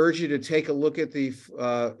 I urge you to take a look at the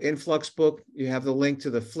Influx book. You have the link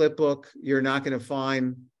to the flip book. You're not going to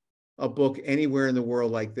find a book anywhere in the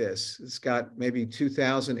world like this. It's got maybe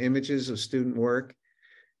 2,000 images of student work.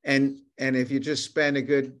 And if you just spend a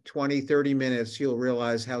good 20, 30 minutes, you'll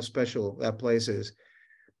realize how special that place is.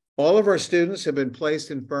 All of our students have been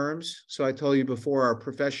placed in firms. So I told you before, our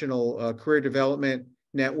professional career development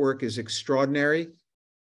network is extraordinary.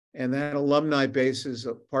 And that alumni base is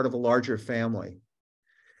a part of a larger family.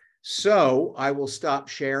 So I will stop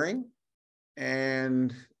sharing.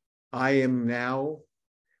 And I am now,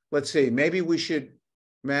 let's see, maybe we should,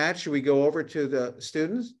 Matt, should we go over to the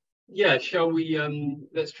students? Yeah, shall we,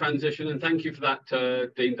 let's transition. And thank you for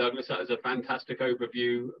that, Dean Douglas. That is a fantastic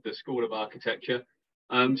overview of the School of Architecture.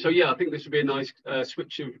 So yeah, I think this would be a nice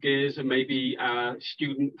switch of gears, and maybe our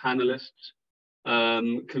student panelists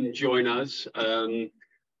can join us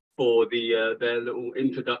for their little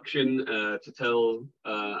introduction to tell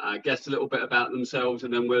our guests a little bit about themselves,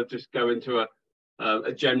 and then we'll just go into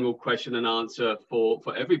a general question and answer for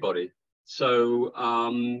everybody. So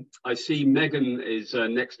I see Megan is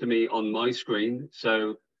next to me on my screen.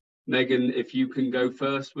 So Megan, if you can go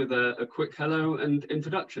first with a quick hello and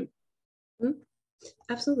introduction.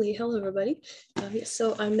 Absolutely. Hello, everybody.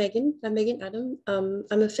 So I'm Megan. I'm Megan Adam. I'm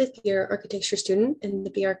a 5th year architecture student in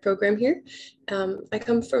the BArch program here. I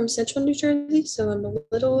come from Central New Jersey, so I'm a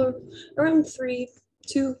little around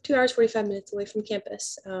 2 hours, 45 minutes away from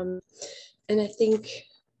campus. And I think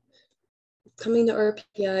coming to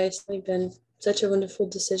RPI has been such a wonderful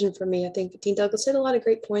decision for me. I think Dean Douglas said a lot of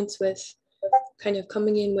great points with kind of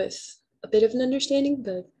coming in with a bit of an understanding,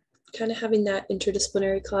 but kind of having that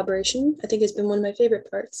interdisciplinary collaboration, I think, has been one of my favorite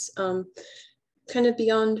parts. Kind of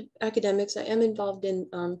beyond academics, I am involved in,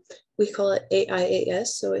 we call it AIAS,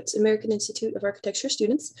 so it's American Institute of Architecture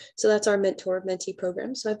Students. So that's our mentor-mentee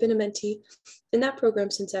program. So I've been a mentee in that program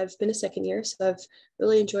since I've been a 2nd year. So I've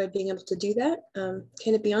really enjoyed being able to do that.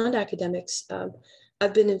 Kind of beyond academics,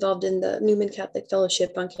 I've been involved in the Newman Catholic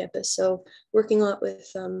Fellowship on campus. So working a lot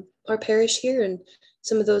with our parish here and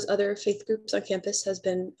some of those other faith groups on campus has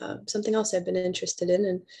been something else I've been interested in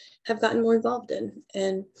and have gotten more involved in.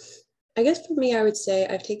 And I guess for me, I would say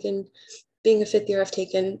being a 5th year, I've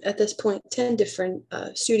taken at this point 10 different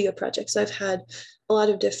studio projects. I've had a lot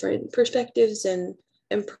of different perspectives and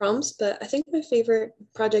prompts, but I think my favorite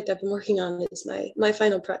project I've been working on is my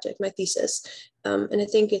final project, my thesis. And I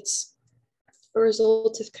think it's a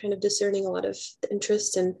result of kind of discerning a lot of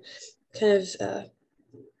interests and kind of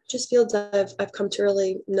just fields I've come to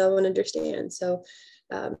really know and understand. So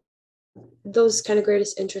those kind of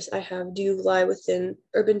greatest interests I have do lie within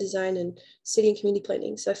urban design and city and community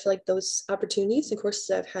planning. So I feel like those opportunities and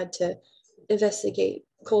courses I've had to investigate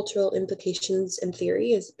cultural implications and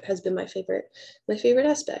theory has been my favorite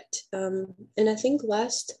aspect. And I think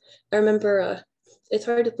I remember it's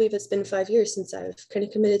hard to believe it's been 5 years since I've kind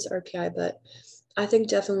of committed to RPI, but I think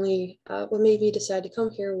definitely what made me decide to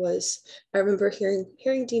come here was I remember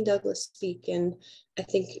hearing Dean Douglas speak, and I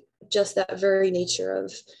think just that very nature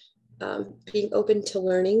of being open to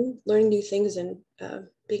learning new things, and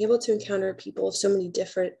being able to encounter people of so many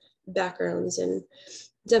different backgrounds and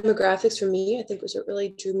demographics for me, I think was what really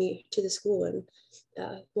drew me to the school, and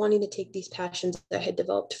wanting to take these passions that I had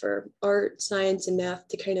developed for art, science, and math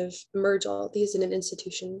to kind of merge all of these in an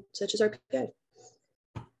institution such as RPI.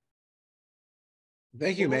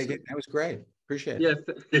 Thank you, Megan. That was great. Appreciate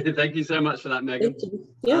it. Yeah, thank you so much for that, Megan.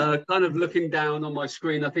 Yeah. Kind of looking down on my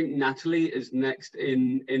screen, I think Natalie is next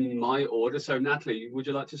in my order. So Natalie, would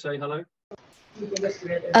you like to say hello?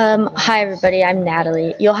 Hi, everybody. I'm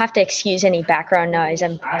Natalie. You'll have to excuse any background noise.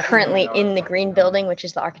 I'm currently in the green building, which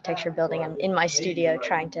is the architecture building. I'm in my studio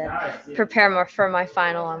trying to prepare more for my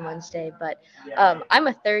final on Wednesday. But I'm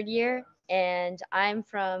a 3rd year, and I'm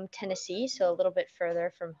from Tennessee, so a little bit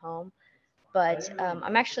further from home. But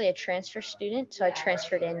I'm actually a transfer student, so I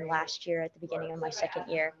transferred in last year at the beginning of my 2nd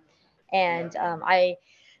year. And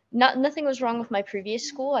nothing was wrong with my previous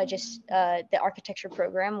school. I just, the architecture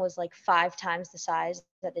program was like 5 times the size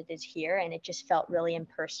that it is here, and it just felt really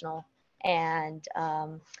impersonal. And,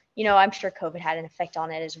 I'm sure COVID had an effect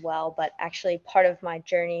on it as well, but actually part of my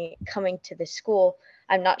journey coming to this school,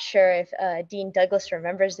 I'm not sure if Dean Douglas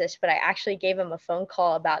remembers this, but I actually gave him a phone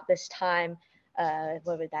call about this time.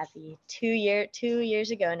 What would that be? 2 years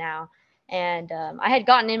ago now. And I had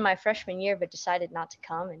gotten in my freshman year, but decided not to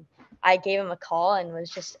come. And I gave him a call and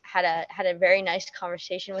had a very nice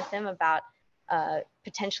conversation with him about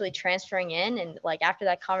potentially transferring in. And like after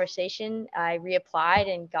that conversation, I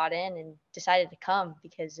reapplied and got in and decided to come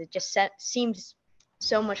because it just seems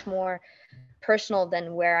so much more personal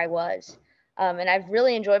than where I was. And I've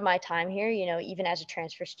really enjoyed my time here, even as a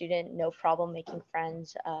transfer student, no problem making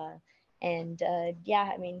friends.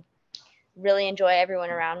 Yeah, I mean, really enjoy everyone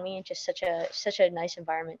around me. Just such a nice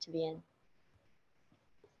environment to be in.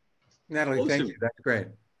 Natalie, Awesome. thank you. That's great.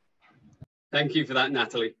 Thank you for that,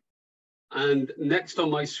 Natalie. And next on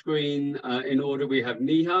my screen, in order, we have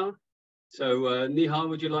Nihar. So Nihar,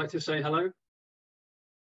 would you like to say hello?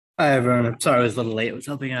 Hi, everyone. I'm sorry I was a little late. I was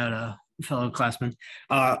helping out a fellow classman.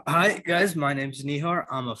 Hi, guys. My name's Nihar.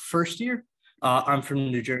 I'm a first year. I'm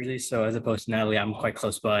from New Jersey, so as opposed to Natalie, I'm quite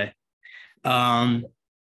close by. I'll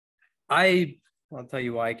tell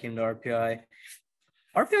you why I came to RPI.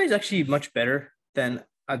 RPI is actually much better than,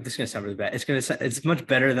 this is going to sound really bad. It's much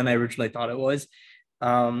better than I originally thought it was.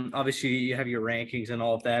 Obviously, you have your rankings and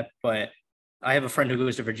all of that, but I have a friend who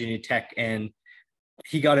goes to Virginia Tech, and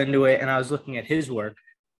he got into it, and I was looking at his work,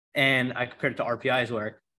 and I compared it to RPI's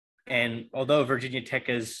work. And although Virginia Tech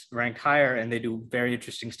is ranked higher and they do very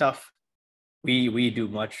interesting stuff, we do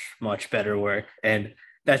much, much better work. And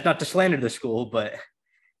that's not to slander the school, but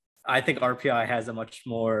I think RPI has a much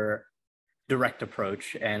more direct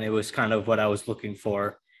approach, and it was kind of what I was looking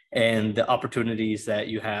for. And the opportunities that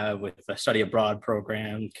you have with the study abroad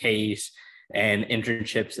program, CASE, and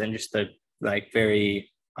internships, and just the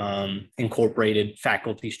very incorporated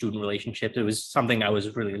faculty student relationships. It was something I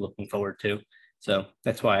was really looking forward to. So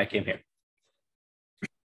that's why I came here.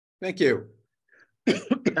 Thank you.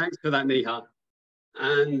 Thanks for that, Nihar.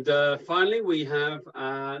 And finally, we have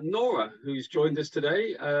Nora, who's joined us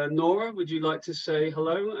today. Nora, would you like to say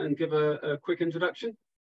hello and give a quick introduction?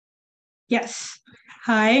 Yes.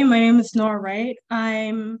 Hi, my name is Nora Wright.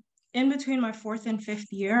 I'm in between my 4th and 5th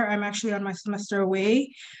year. I'm actually on my semester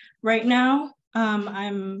away right now.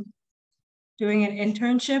 I'm doing an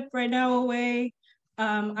internship right now away.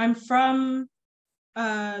 I'm from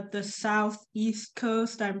the southeast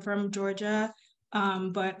coast. I'm from Georgia,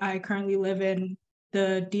 but I currently live in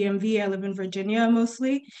the DMV. I live in Virginia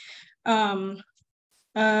mostly. Some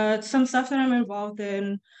stuff that I'm involved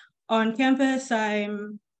in on campus,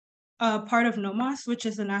 I'm part of NOMAS, which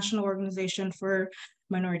is the National Organization for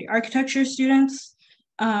Minority Architecture Students.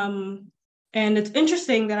 And it's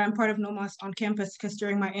interesting that I'm part of NOMAS on campus because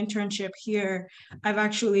during my internship here, I've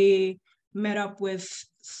actually met up with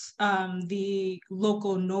the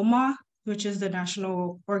local NOMA, which is the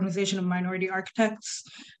National Organization of Minority Architects,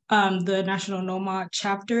 the National NOMA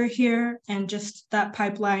chapter here, and just that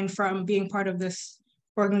pipeline from being part of this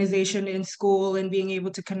organization in school and being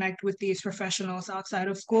able to connect with these professionals outside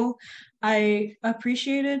of school, I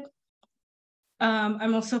appreciated.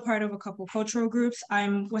 I'm also part of a couple cultural groups.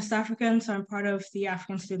 I'm West African, so I'm part of the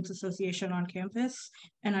African Students Association on campus,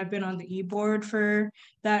 and I've been on the e-board for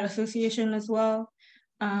that association as well.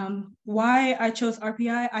 Why I chose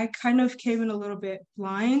RPI, I kind of came in a little bit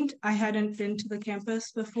blind. I hadn't been to the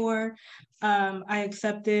campus before. I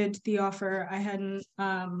accepted the offer. I hadn't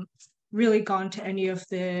really gone to any of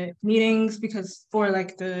the meetings or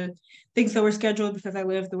the things that were scheduled because I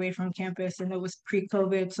lived away from campus and it was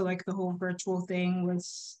pre-COVID. So the whole virtual thing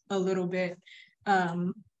was a little bit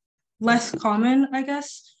less common, I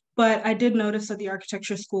guess. But I did notice that the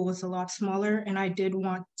architecture school was a lot smaller, and I did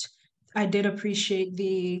appreciate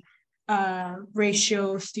the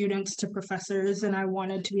ratio of students to professors, and I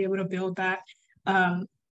wanted to be able to build that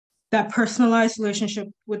personalized relationship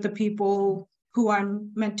with the people who I'm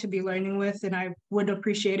meant to be learning with. And I would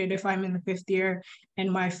appreciate it if I'm in the 5th year and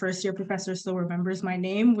my 1st year professor still remembers my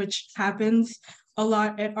name, which happens a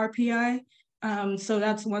lot at RPI. So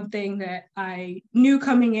that's one thing that I knew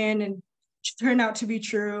coming in and turned out to be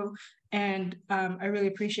true. And I really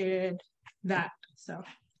appreciated that. So,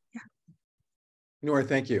 yeah. Nora,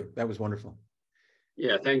 thank you. That was wonderful.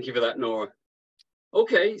 Yeah, thank you for that, Nora.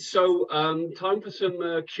 Okay, so time for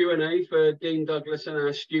some Q&A for Dean Douglas and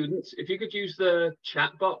our students. If you could use the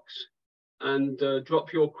chat box and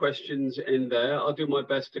drop your questions in there, I'll do my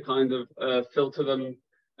best to kind of filter them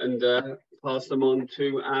and pass them on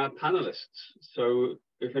to our panelists. So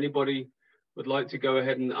if anybody would like to go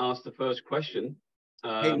ahead and ask the first question,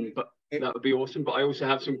 that would be awesome. But I also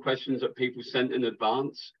have some questions that people sent in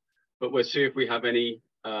advance, but we'll see if we have any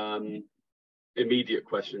immediate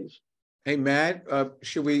questions. Hey, Matt,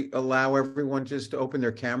 should we allow everyone just to open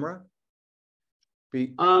their camera?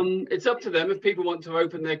 It's up to them. If people want to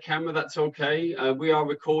open their camera, that's okay. We are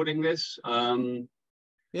recording this. Yeah,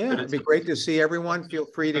 it'd be great to see everyone. Feel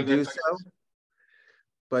free to do so.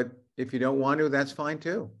 But if you don't want to, that's fine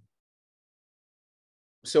too.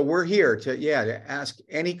 So we're here to ask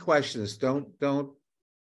any questions. Don't.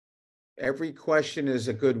 Every question is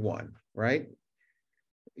a good one, right?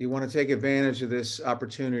 You want to take advantage of this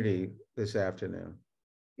opportunity this afternoon.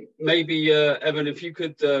 Maybe, Evan, if you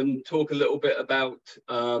could talk a little bit about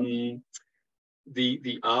the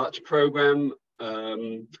ARCH program.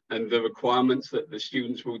 and the requirements that the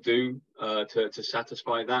students will do to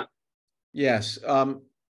satisfy that? Yes.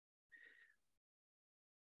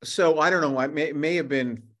 So I don't know, it may have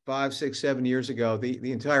been 5, 6, 7 years ago,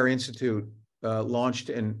 the entire institute launched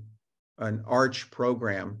an ARCH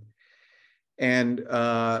program, and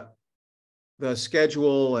the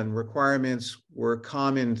schedule and requirements were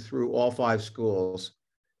common through all 5 schools.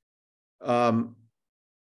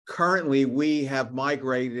 Currently, we have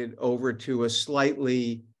migrated over to a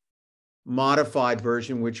slightly modified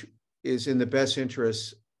version, which is in the best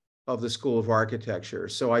interests of the School of Architecture.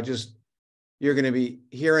 So you're going to be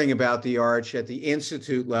hearing about the ARCH at the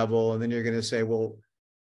institute level, and then you're going to say, well,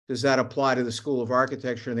 does that apply to the School of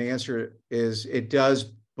Architecture? And the answer is it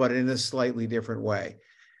does, but in a slightly different way.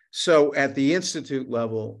 So at the institute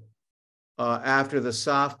level, after the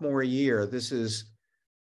sophomore year, this is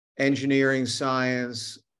engineering,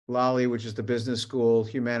 science, LALI, which is the business school,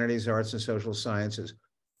 humanities, arts, and social sciences.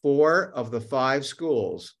 4 of the 5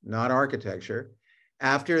 schools, not architecture,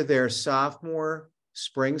 after their sophomore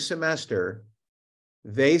spring semester,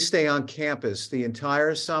 they stay on campus the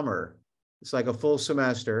entire summer. It's like a full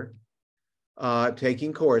semester,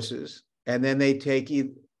 taking courses, and then they take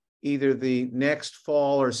either the next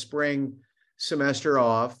fall or spring semester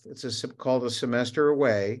off. It's called a semester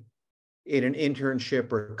away in an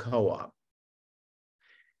internship or co-op.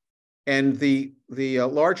 And the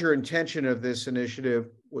larger intention of this initiative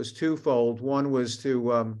was twofold. One was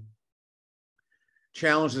to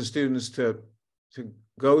challenge the students to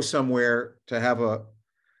go somewhere to have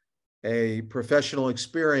a professional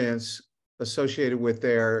experience associated with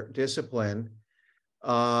their discipline.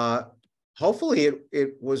 Hopefully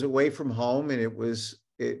it was away from home, and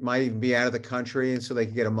it might even be out of the country, and so they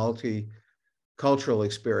could get a multicultural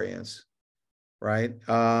experience, right?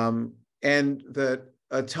 And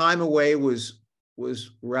a time away was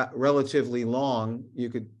relatively long. You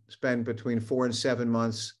could spend between 4 and 7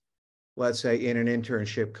 months, let's say, in an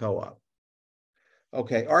internship co-op.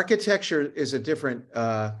 Okay, architecture is a different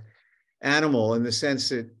animal in the sense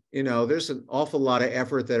that, there's an awful lot of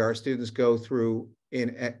effort that our students go through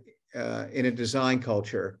in a design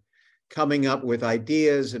culture, coming up with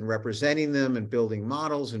ideas and representing them and building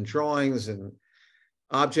models and drawings and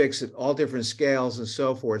objects at all different scales and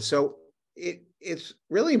so forth. So it's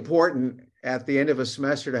really important at the end of a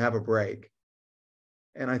semester to have a break.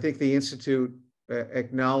 And I think the Institute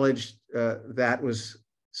acknowledged that was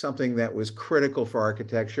something that was critical for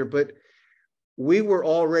architecture, but we were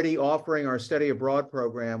already offering our study abroad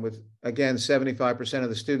program with, again, 75% of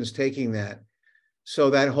the students taking that. So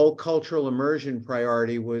that whole cultural immersion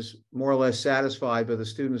priority was more or less satisfied by the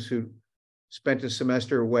students who spent a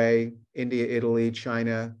semester away, India, Italy,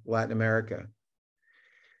 China, Latin America.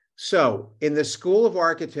 So in the School of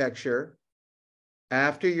Architecture,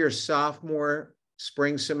 after your sophomore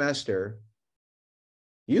spring semester,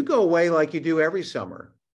 you go away like you do every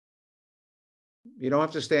summer. You don't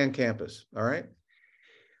have to stay on campus, all right?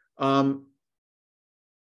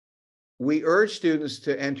 We urge students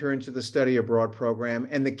to enter into the study abroad program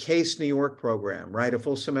and the CASE New York program, right? A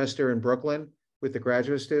full semester in Brooklyn with the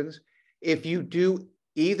graduate students. If you do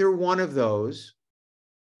either one of those,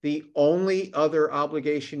 the only other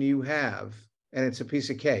obligation you have, and it's a piece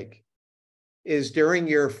of cake, is during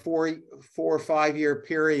your 4 or 5 year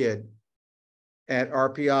period at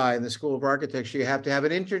RPI in the School of Architecture, you have to have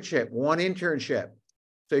an internship, one internship.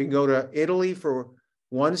 So you can go to Italy for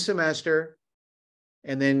 1 semester,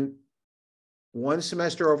 and then 1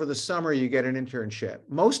 semester over the summer, you get an internship.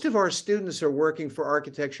 Most of our students are working for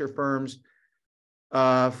architecture firms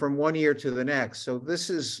from 1 year to the next. So this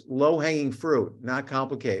is low-hanging fruit, not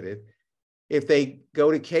complicated. If they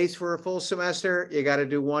go to CASE for a full semester, you got to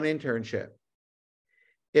do 1 internship.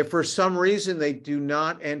 If for some reason they do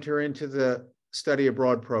not enter into the study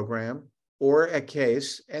abroad program or at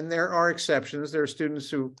CASE, and there are exceptions, there are students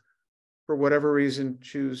who, for whatever reason,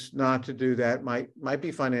 choose not to do that, might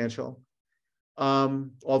be financial.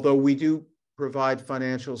 Although we do provide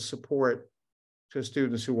financial support to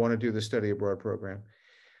students who want to do the study abroad program.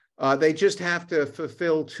 They just have to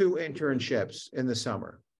fulfill 2 internships in the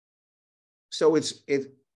summer. So it's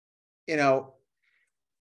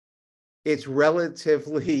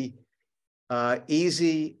relatively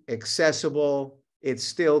easy, accessible. It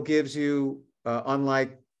still gives you,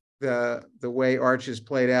 unlike the way ARCH is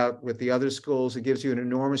played out with the other schools, it gives you an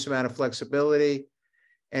enormous amount of flexibility,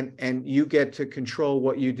 and you get to control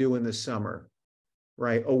what you do in the summer,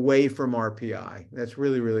 right? Away from RPI. That's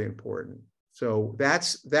really, really important. So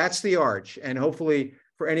that's the ARCH. And hopefully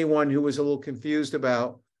for anyone who was a little confused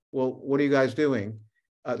about, well, what are you guys doing?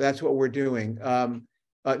 That's what we're doing.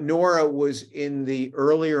 Nora was in the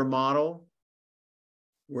earlier model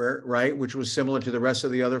which was similar to the rest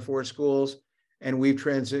of the other 4 schools. And we've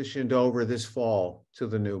transitioned over this fall to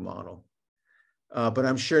the new model. But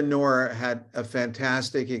I'm sure Nora had a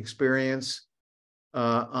fantastic experience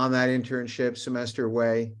on that internship semester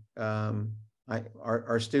away.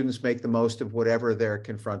 Our students make the most of whatever they're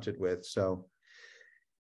confronted with. So,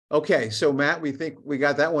 okay, so Matt, we think we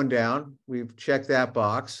got that one down. We've checked that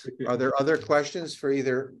box. Are there other questions for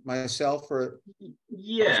either myself or?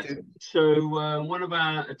 Yeah, so one of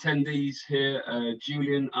our attendees here,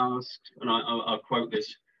 Julian, asked, and I'll quote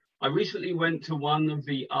this: I recently went to one of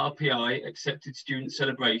the RPI accepted student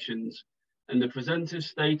celebrations, and the presenter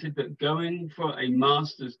stated that going for a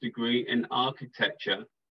master's degree in architecture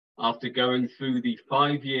after going through the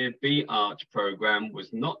 5-year B-Arch program was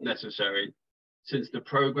not necessary, since the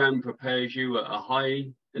program prepares you at a high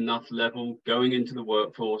enough level going into the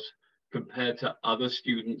workforce compared to other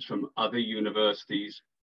students from other universities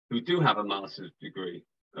who do have a master's degree.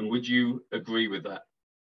 And would you agree with that?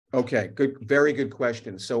 Okay, good, very good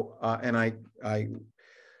question. So, and I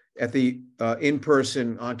at the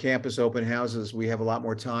in-person on-campus open houses, we have a lot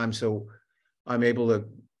more time, so I'm able to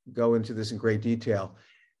go into this in great detail.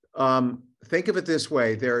 Think of it this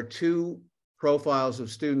way: there are 2 profiles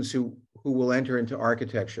of students who will enter into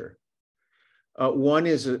architecture. One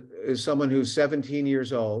is someone who's 17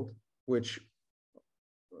 years old, which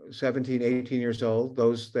 17, 18 years old,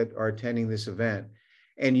 those that are attending this event.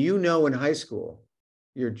 And in high school,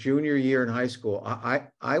 your junior year in high school,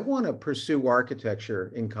 I want to pursue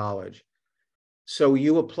architecture in college. So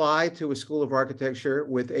you apply to a school of architecture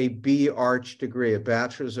with a B-Arch degree, a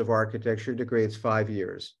Bachelor's of Architecture degree. It's 5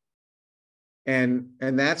 years. And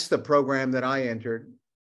that's the program that I entered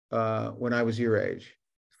when I was your age.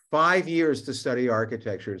 5 years to study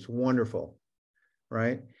architecture. It's wonderful,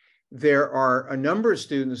 right? There are a number of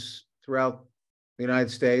students throughout the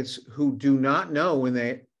United States who do not know when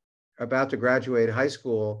they're about to graduate high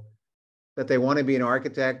school that they want to be an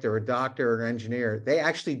architect or a doctor or an engineer. They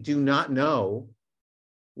actually do not know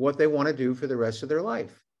what they want to do for the rest of their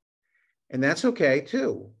life. And that's okay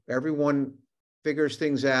too. Everyone figures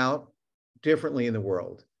things out differently in the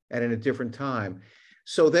world and in a different time.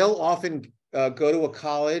 So they'll often go to a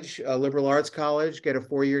college, a liberal arts college, get a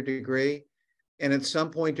 4-year degree. And at some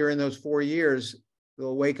point during those 4 years,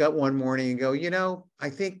 they'll wake up one morning and go, I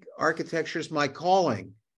think architecture is my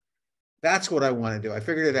calling. That's what I want to do. I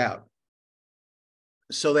figured it out.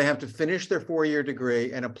 So they have to finish their 4-year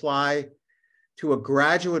degree and apply to a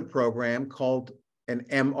graduate program called an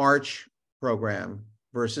M-Arch program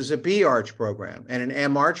versus a B-Arch program. And an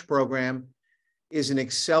M-Arch program is an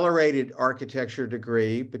accelerated architecture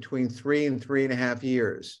degree between 3 and 3.5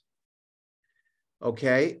 years.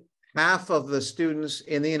 Okay, half of the students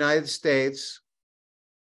in the United States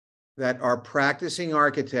that are practicing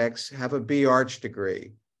architects have a B-Arch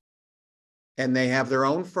degree, and they have their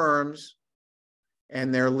own firms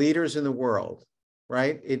and they're leaders in the world,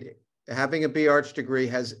 right? Having a B-Arch degree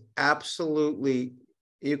has absolutely,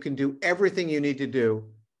 you can do everything you need to do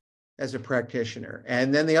as a practitioner.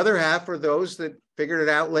 And then the other half are those that figured it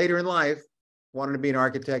out later in life, wanted to be an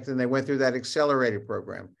architect, and they went through that accelerated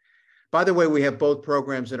program. By the way, we have both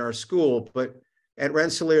programs in our school, but at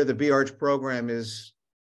Rensselaer, the B-Arch program is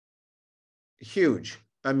huge.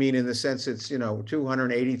 I mean, in the sense it's,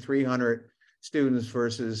 280, 300 students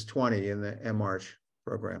versus 20 in the M-Arch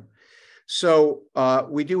program. So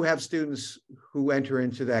we do have students who enter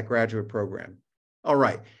into that graduate program. All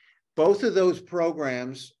right. Both of those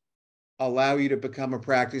programs allow you to become a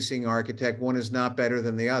practicing architect. One is not better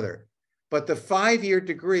than the other. But the 5-year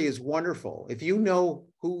degree is wonderful. If you know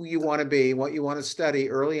who you want to be, what you want to study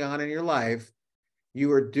early on in your life,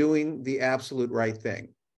 you are doing the absolute right thing.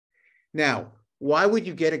 Now, why would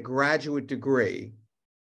you get a graduate degree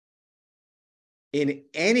in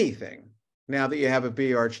anything now that you have a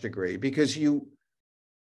B-Arch degree? Because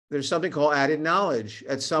there's something called added knowledge.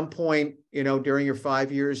 At some point, during your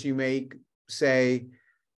 5 years, you may say,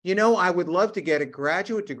 I would love to get a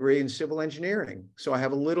graduate degree in civil engineering, so I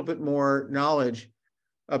have a little bit more knowledge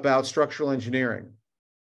about structural engineering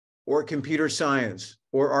or computer science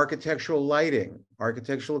or architectural lighting,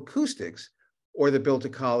 architectural acoustics, or the built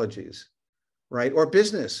ecologies, right? Or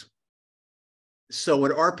business. So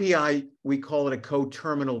at RPI, we call it a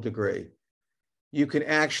co-terminal degree. You can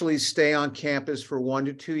actually stay on campus for 1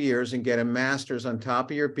 to 2 years and get a master's on top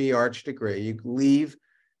of your B-Arch degree. You leave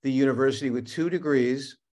the university with 2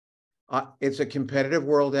 degrees. It's a competitive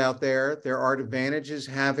world out there. There are advantages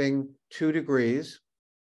having 2 degrees.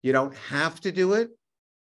 You don't have to do it,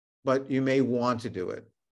 but you may want to do it,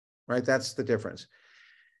 right? That's the difference.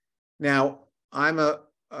 Now, I'm a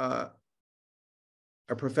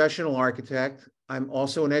professional architect. I'm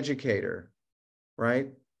also an educator, right?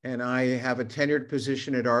 And I have a tenured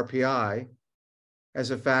position at RPI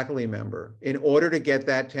as a faculty member. In order to get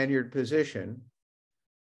that tenured position,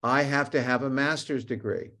 I have to have a master's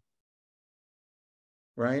degree,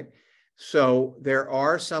 right? So there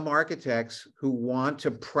are some architects who want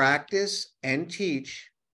to practice and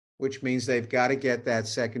teach, which means they've got to get that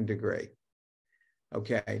second degree.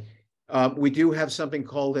 Okay. We do have something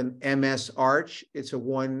called an MS Arch. It's a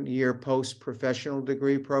one-year post-professional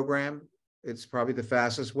degree program. It's probably the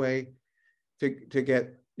fastest way to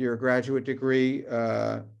get your graduate degree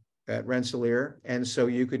at Rensselaer. And so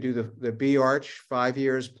you could do the B Arch, 5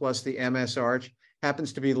 years, plus the MS Arch.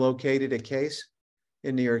 Happens to be located at Case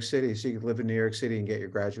in New York City. So you could live in New York City and get your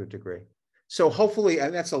graduate degree. So hopefully,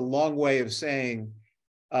 and that's a long way of saying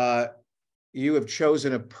you have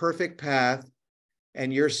chosen a perfect path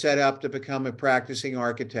and you're set up to become a practicing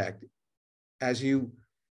architect. As you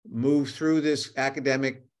move through this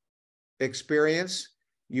academic experience,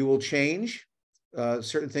 you will change.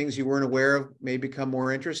 Certain things you weren't aware of may become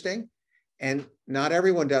more interesting. And not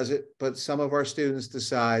everyone does it, but some of our students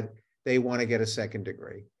decide they want to get a second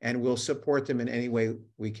degree, and we'll support them in any way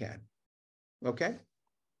we can. Okay?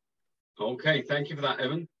 Okay, thank you for that,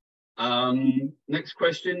 Evan. Next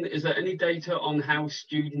question, is there any data on how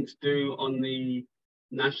students do on the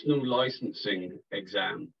National Licensing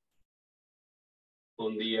Exam,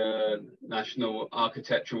 on the National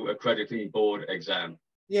Architectural Accrediting Board exam?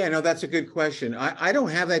 Yeah, no, that's a good question. I don't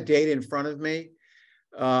have that data in front of me.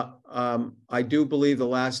 I do believe the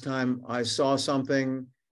last time I saw something,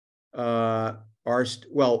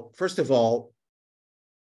 well, first of all,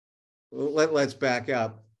 let's back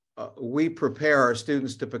up. We prepare our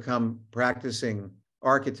students to become practicing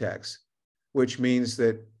architects, which means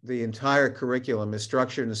that the entire curriculum is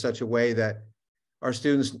structured in such a way that our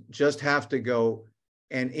students just have to go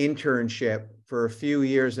an internship for a few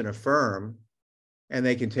years in a firm and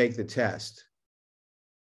they can take the test.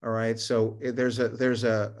 All right, so there's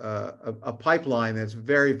a pipeline that's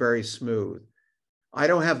very, very smooth. I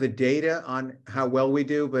don't have the data on how well we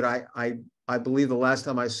do, but I believe the last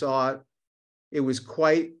time I saw it, it was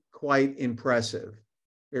quite impressive.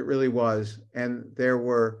 It really was. And there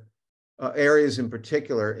were areas in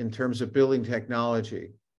particular in terms of building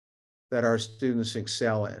technology that our students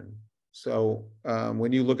excel in. So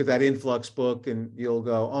when you look at that influx book and you'll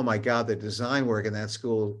go, oh my God, the design work in that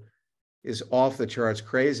school is off the charts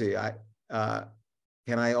crazy. Can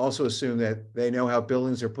I also assume that they know how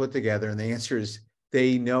buildings are put together? And the answer is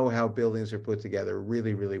they know how buildings are put together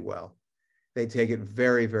really, really well. They take it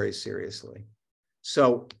very, very seriously.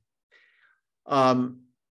 So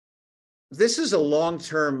this is a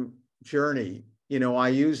long-term journey. You know, I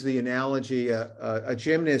use the analogy, a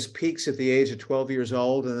gymnast peaks at the age of 12 years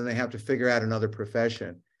old, and then they have to figure out another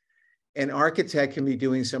profession. An architect can be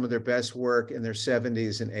doing some of their best work in their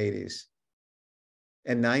 70s and 80s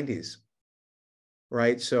and 90s,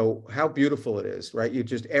 right? So how beautiful it is, right? You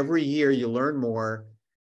just, every year you learn more,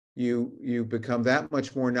 you become that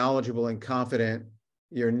much more knowledgeable and confident.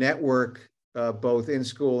 Your network, both in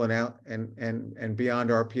school and out and beyond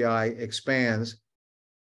RPI, expands.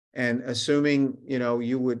 And assuming, you know,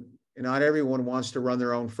 you would, not everyone wants to run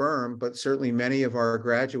their own firm, but certainly many of our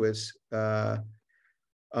graduates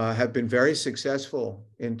have been very successful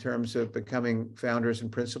in terms of becoming founders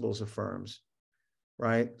and principals of firms,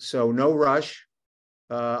 right? So no rush.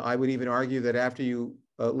 I would even argue that after you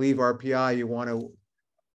leave RPI, you want to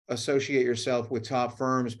associate yourself with top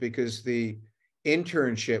firms, because the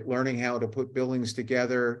internship, learning how to put buildings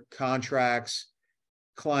together, contracts,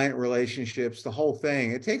 client relationships, the whole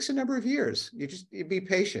thing, it takes a number of years. You be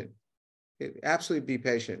patient. Absolutely be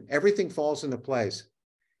patient. Everything falls into place.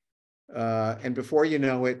 And before you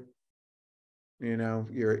know it, you know,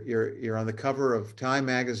 you're on the cover of Time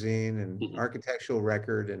magazine and Architectural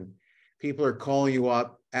Record, and people are calling you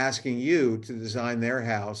up, asking you to design their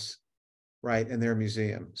house, right, in their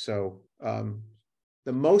museum. So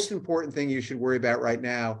the most important thing you should worry about right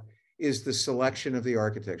now is the selection of the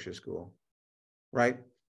architecture school, right?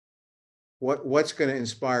 What's going to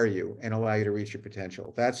inspire you and allow you to reach your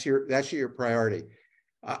potential? That's your priority.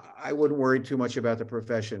 I wouldn't worry too much about the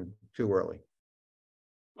profession too early.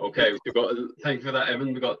 Okay, thank you for that,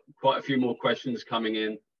 Evan. We've got quite a few more questions coming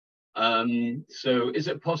in. So is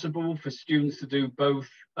it possible for students to do both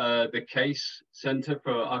the Case Center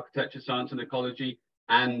for Architecture, Science and Ecology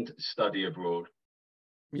and study abroad?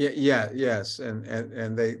 Yes,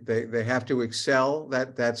 and they have to excel.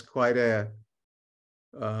 That's quite a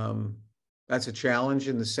that's a challenge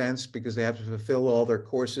in the sense, because they have to fulfill all their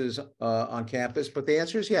courses on campus. But the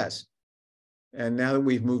answer is yes. And now that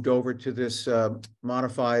we've moved over to this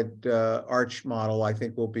modified ARCH model, I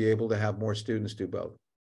think we'll be able to have more students do both.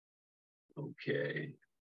 Okay.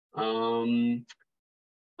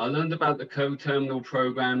 I learned about the co-terminal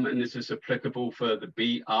program, and this is applicable for the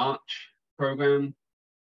B-Arch program.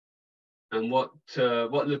 And what are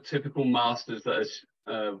the typical masters that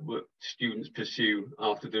students pursue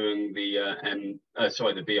after doing the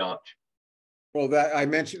the B-Arch? Well, that I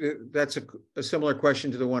mentioned, that's a similar question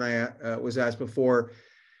to the one I was asked before,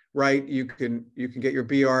 right? You can get your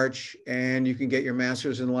B-Arch and you can get your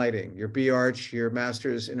master's in lighting, your B-Arch, your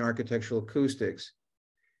master's in architectural acoustics,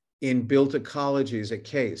 in built ecologies at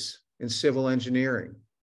Case, in civil engineering,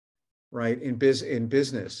 right? In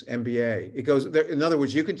business, MBA. It goes there. In other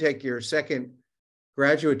words, you can take your second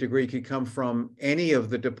graduate degree, could come from any of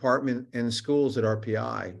the department and schools at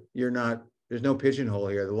RPI. There's no pigeonhole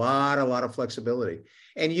here. A lot of flexibility.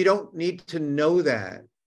 And you don't need to know that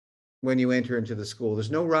when you enter into the school.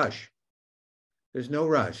 There's no rush. There's no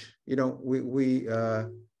rush. You know, we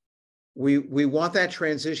want that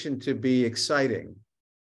transition to be exciting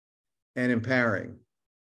and empowering,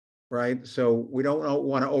 right? So we don't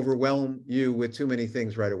want to overwhelm you with too many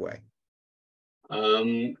things right away.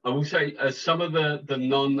 I will say some of the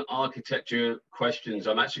non-architecture questions,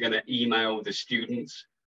 I'm actually going to email the students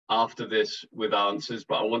after this with answers,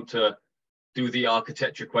 but I want to do the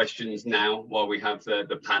architecture questions now while we have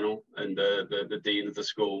the panel and the dean of the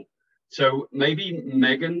school. So maybe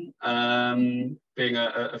Megan, being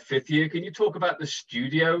a fifth year, can you talk about the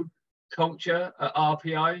studio culture at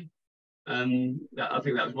RPI? I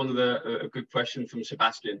think that was one of a good question from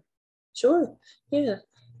Sebastian. Sure. Yeah,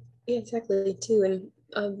 exactly too.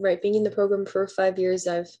 And right, being in the program for 5 years,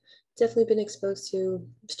 I've definitely been exposed to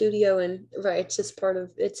studio, and right, it's just part of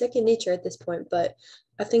it's second nature at this point. But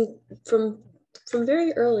I think from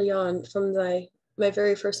very early on, from my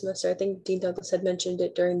very first semester, I think Dean Douglas had mentioned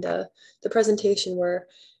it during the presentation, where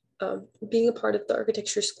being a part of the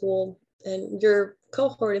architecture school and your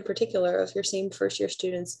cohort in particular of your same first year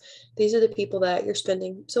students, these are the people that you're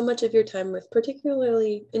spending so much of your time with,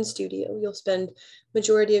 particularly in studio. You'll spend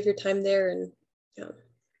majority of your time there, and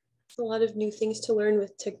a lot of new things to learn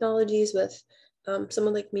with technologies, with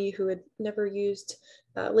someone like me who had never used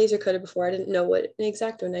laser cutter before. I didn't know what an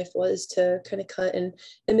X-Acto knife was to kind of cut and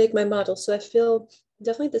make my model. So I feel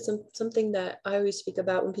definitely that's something that I always speak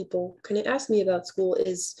about when people kind of ask me about school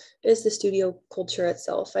is the studio culture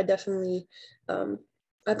itself. I definitely,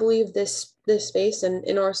 I believe this space, and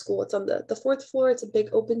in our school, it's on the fourth floor. It's a big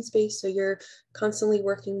open space. So you're constantly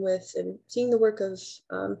working with and seeing the work of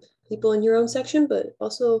people in your own section, but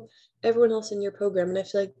also everyone else in your program. And I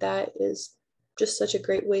feel like that is just such a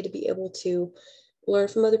great way to be able to learn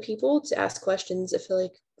from other people, to ask questions. I feel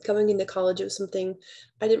like coming into college, it was something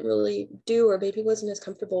I didn't really do, or maybe wasn't as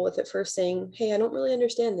comfortable with at first, saying, hey, I don't really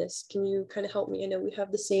understand this. Can you kind of help me? I know we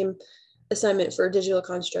have the same assignment for digital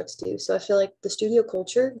constructs too. So I feel like the studio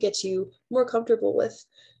culture gets you more comfortable with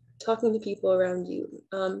talking to people around you,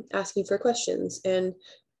 asking for questions. And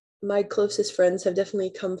my closest friends have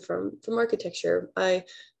definitely come from architecture.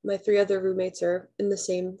 My 3 other roommates are in the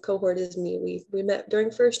same cohort as me. We met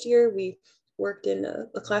during first year. We worked in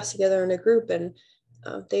a class together in a group, and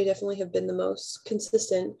they definitely have been the most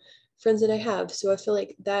consistent friends that I have. So I feel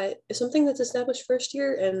like that is something that's established first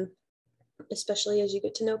year, and especially as you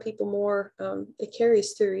get to know people more, it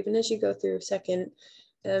carries through even as you go through second,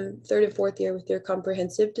 third and fourth year with your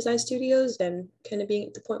comprehensive design studios, and kind of being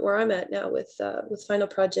at the point where I'm at now with final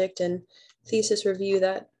project and thesis review.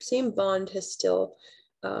 That same bond has still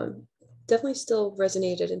definitely still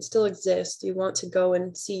resonated and still exists. You want to go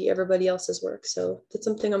and see everybody else's work. So that's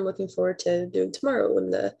something I'm looking forward to doing tomorrow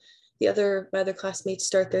when my other classmates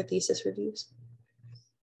start their thesis reviews.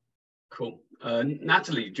 Cool.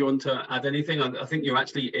 Natalie, do you want to add anything? I think you're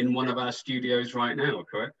actually in one of our studios right now,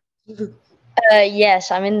 correct?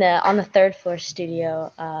 Yes, I'm on the 3rd floor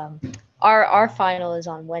studio. Our final is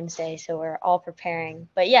on Wednesday, so we're all preparing.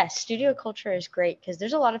 But yes, studio culture is great because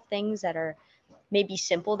there's a lot of things that are maybe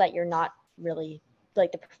simple that you're not really,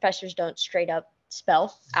 like, the professors don't straight up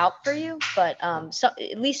spell out for you, but so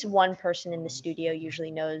at least one person in the studio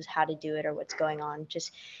usually knows how to do it or what's going on,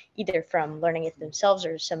 just either from learning it themselves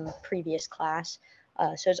or some previous class.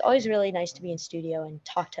 So it's always really nice to be in studio and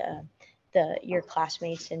talk to your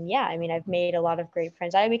classmates. And yeah, I mean, I've made a lot of great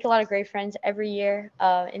friends. I make a lot of great friends every year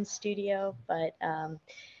in studio, but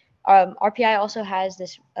RPI also has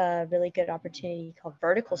this really good opportunity called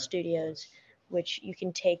Vertical Studios, which you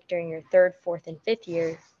can take during your 3rd, 4th, and 5th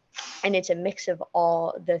year. And it's a mix of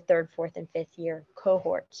all the 3rd, 4th, and 5th year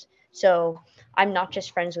cohorts. So I'm not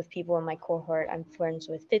just friends with people in my cohort. I'm friends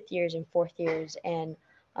with 5th years and 4th years. And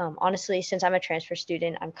Honestly, since I'm a transfer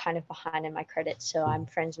student, I'm kind of behind in my credits. So I'm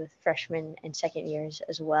friends with freshmen and second years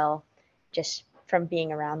as well, just from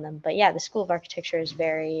being around them. But yeah, the School of Architecture is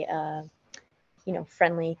very,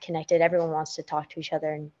 friendly, connected. Everyone wants to talk to each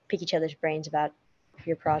other and pick each other's brains about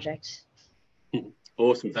your projects.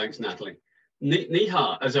 Awesome. Thanks, Natalie.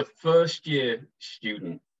 Neha, as a first year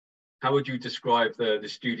student, how would you describe the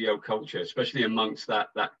studio culture, especially amongst that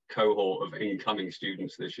cohort of incoming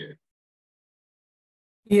students this year?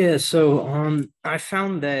 Yeah, so I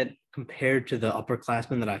found that compared to the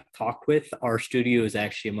upperclassmen that I've talked with, our studio is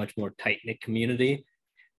actually a much more tight-knit community.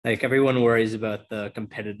 Like everyone worries about the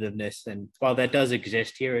competitiveness, and while that does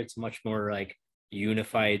exist here, it's much more like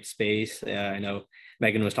unified space. I know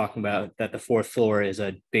Megan was talking about that the fourth floor is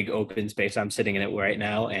a big open space. I'm sitting in it right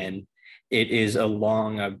now, and it is a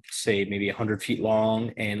long, I'd say maybe 100 feet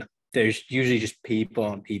long, and there's usually just people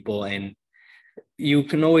on people, and you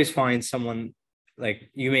can always find someone.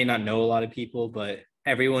 Like you may not know a lot of people, but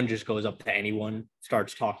everyone just goes up to anyone,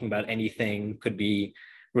 starts talking about anything. Could be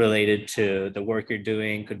related to the work you're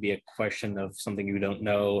doing, could be a question of something you don't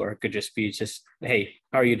know, or it could just be hey,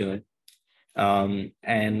 how are you doing?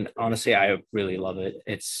 And honestly, I really love it.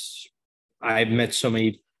 I've met so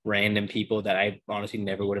many random people that I honestly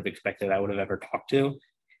never would have expected I would have ever talked to,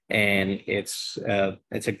 and it's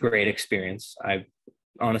a great experience. I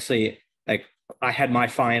honestly, like, I had my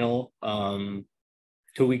final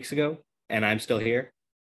 2 weeks ago, and I'm still here,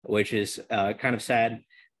 which is kind of sad,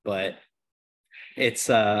 but it's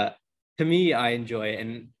to me, I enjoy it.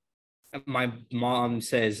 And my mom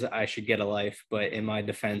says I should get a life, but in my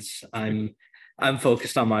defense, I'm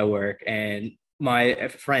focused on my work, and my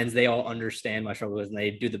friends, they all understand my struggles and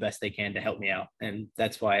they do the best they can to help me out. And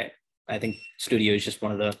that's why I think studio is just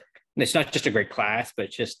it's not just a great class, but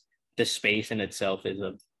just the space in itself is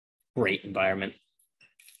a great environment.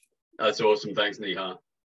 That's awesome. Thanks, Neha.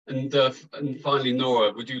 And finally,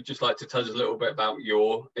 Nora, would you just like to tell us a little bit about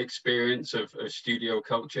your experience of studio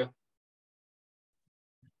culture?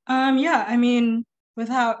 Yeah, I mean,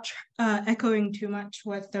 without echoing too much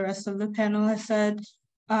what the rest of the panel has said,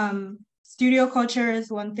 studio culture is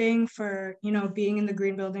one thing for, being in the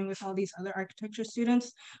Green Building with all these other architecture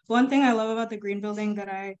students. One thing I love about the Green Building that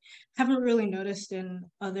I haven't really noticed in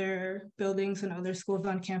other buildings and other schools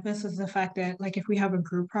on campus is the fact that, like, if we have a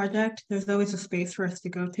group project, there's always a space for us to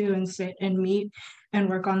go to and sit and meet and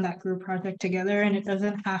work on that group project together. And it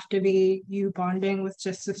doesn't have to be you bonding with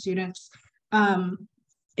just the students.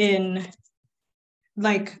 In,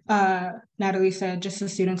 like Natalie said, just the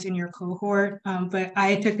students in your cohort. But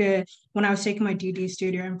when I was taking my DD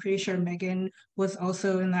studio, I'm pretty sure Megan was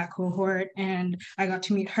also in that cohort, and I got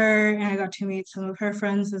to meet her and I got to meet some of her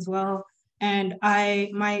friends as well. And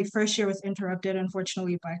my first year was interrupted,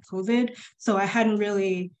 unfortunately, by COVID. So I hadn't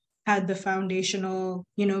really had the foundational,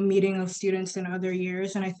 meeting of students in other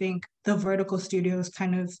years. And I think the vertical studios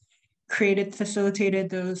kind of facilitated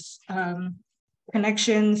those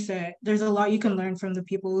connections. That there's a lot you can learn from the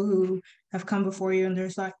people who have come before you, and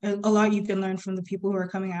there's a lot you can learn from the people who are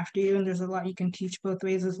coming after you, and there's a lot you can teach both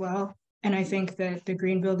ways as well. And I think that the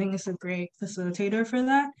Green Building is a great facilitator for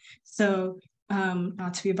that. So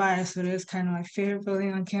not to be biased, but it is kind of my favorite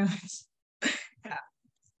building on campus. Yeah.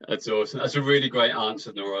 That's awesome. That's a really great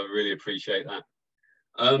answer, Nora. I really appreciate that.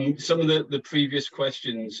 Some of the previous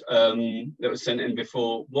questions that were sent in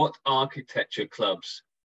before, what architecture clubs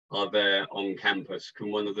are there on campus?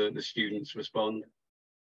 Can one of the students respond?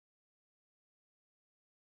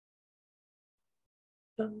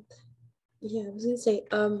 Yeah, I was gonna say,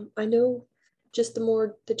 I know just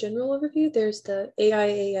the general overview, there's the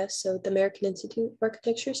AIAS, so the American Institute of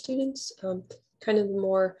Architecture students, kind of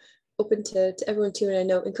more open to everyone too. And I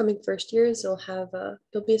know incoming first years,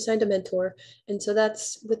 they'll be assigned a mentor. And so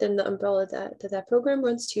that's within the umbrella that program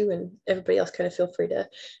runs to, and everybody else kind of feel free to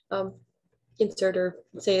insert or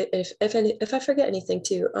say if I forget anything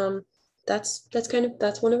too. That's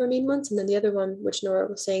one of our main ones. And then the other one, which Nora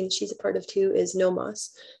was saying she's a part of too, is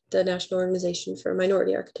NOMAS, the National Organization for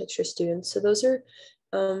Minority Architecture Students. So those are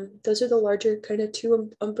the larger kind of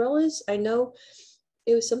two umbrellas. I know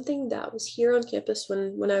it was something that was here on campus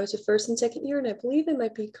when I was a first and second year, and I believe it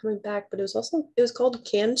might be coming back, but it was called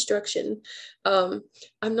CANstruction. I'm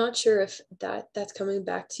not sure if that's coming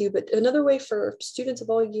back too, but another way for students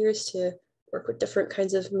of all years to work with different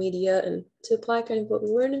kinds of media and to apply kind of what we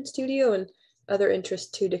learn in studio and other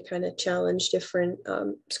interests too, to kind of challenge different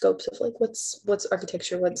scopes of like what's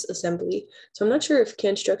architecture, what's assembly. So I'm not sure if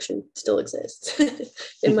CANstruction still exists.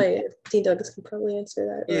 In my Dean Douglas can probably answer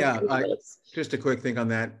that. Yeah, just a quick thing on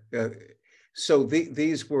that. So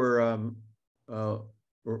these were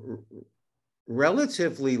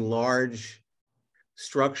relatively large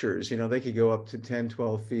structures, they could go up to 10,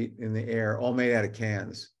 12 feet in the air, all made out of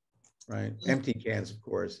cans, right? Empty cans, of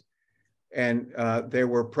course. And there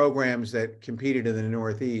were programs that competed in the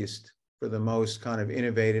Northeast for the most kind of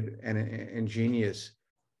innovative and ingenious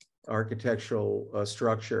architectural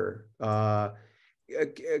structure. COVID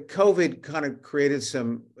kind of created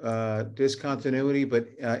some discontinuity, but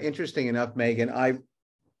interesting enough, Megan,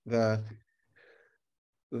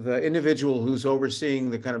 the individual who's overseeing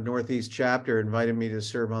the kind of Northeast chapter invited me to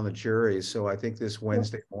serve on the jury. So I think this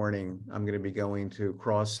Wednesday morning, I'm going to be going to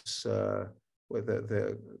cross with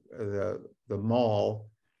the mall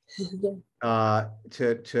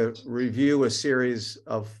to review a series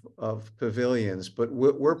of pavilions. But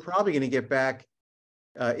we're probably going to get back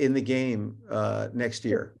in the game next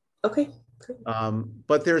year. Okay.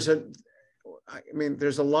 But there's a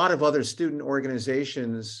lot of other student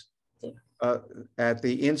organizations at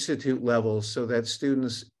the institute level, so that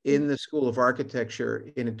students in the School of Architecture,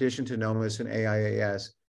 in addition to NOMAS and AIAS,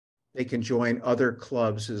 they can join other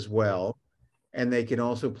clubs as well, and they can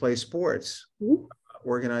also play sports,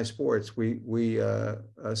 organize sports. We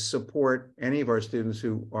support any of our students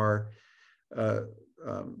who are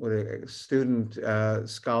student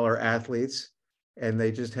scholar athletes, and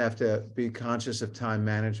they just have to be conscious of time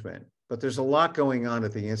management. But there's a lot going on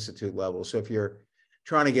at the institute level. So if you're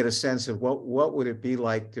trying to get a sense of what would it be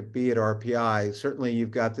like to be at RPI, certainly you've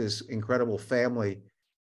got this incredible family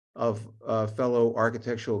of fellow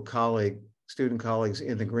architectural student colleagues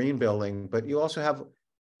in the Green Building, but you also have,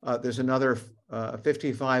 there's another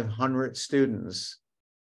 5,500 students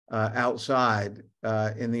outside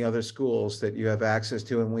in the other schools that you have access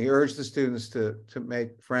to. And we urge the students to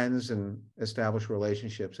make friends and establish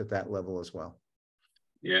relationships at that level as well.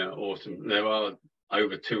 Yeah, awesome. There are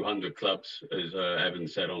over 200 clubs, as Evan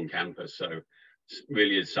said, on campus. So it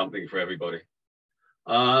really is something for everybody.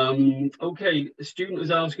 Okay, a student was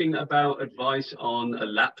asking about advice on a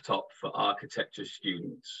laptop for architecture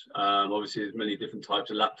students. Obviously, there's many different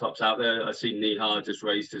types of laptops out there. I see Nihar just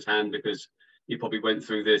raised his hand because he probably went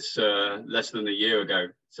through this less than a year ago.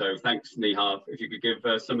 So thanks, Nihar, if you could give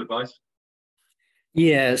some advice.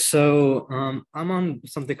 Yeah, so I'm on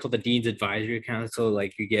something called the Dean's Advisory Council.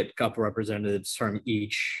 Like, you get a couple representatives from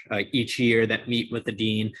each year that meet with the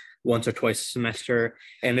dean once or twice a semester.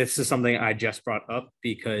 And this is something I just brought up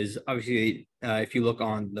because obviously, if you look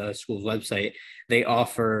on the school's website, they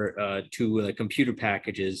offer two computer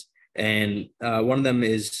packages, and one of them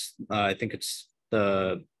is I think it's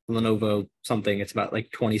the Lenovo something. It's about like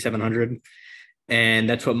 2,700. And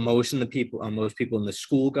that's what most people in the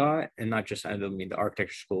school got, and not just, I don't mean the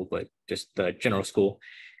architecture school, but just the general school.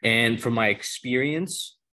 And from my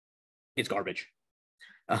experience, it's garbage.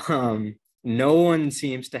 No one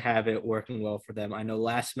seems to have it working well for them. I know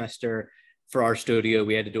last semester for our studio,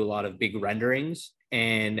 we had to do a lot of big renderings,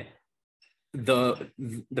 and the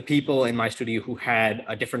people in my studio who had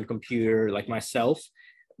a different computer, like myself,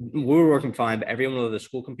 we were working fine, but every one of the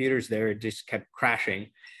school computers there just kept crashing.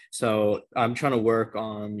 So I'm trying to work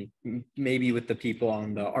on maybe with the people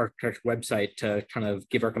on the architecture website to kind of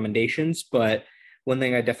give recommendations. But one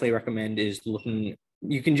thing I definitely recommend is looking.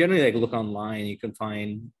 You can generally look online. You can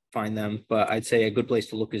find them, but I'd say a good place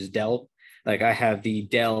to look is Dell. Like, I have the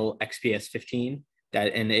Dell XPS 15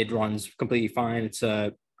 and it runs completely fine. It's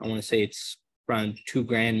I want to say it's around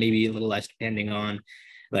 $2,000, maybe a little less, depending on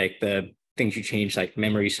like the things you change, like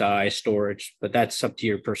memory size, storage. But that's up to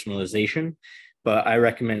your personalization. But I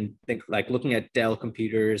recommend looking at Dell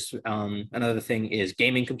computers. Another thing is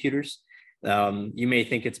gaming computers. You may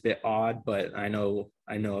think it's a bit odd, but I know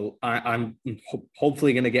I'm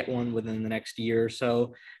hopefully going to get one within the next year or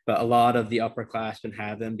so. But a lot of the upperclassmen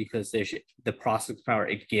have them because the processing power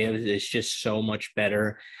it gives is just so much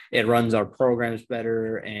better. It runs our programs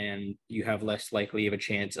better, and you have less likely of a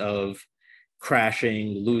chance of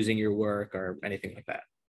crashing, losing your work, or anything like that.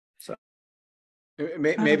 So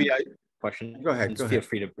maybe question. Go ahead. Feel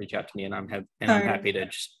free to reach out to me, and I'm happy to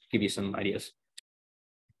just give you some ideas.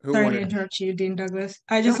 Sorry to interrupt you, Dean Douglas.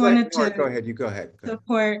 I just wanted to go ahead. You go ahead.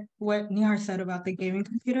 Support what Nihar said about the gaming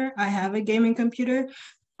computer. I have a gaming computer,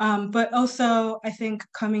 but also I think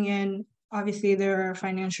coming in, obviously there are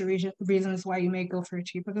financial reasons why you may go for a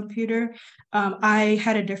cheaper computer. I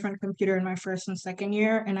had a different computer in my first and second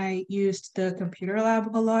year, and I used the computer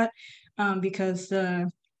lab a lot because the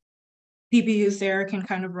PPUs there can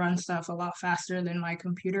kind of run stuff a lot faster than my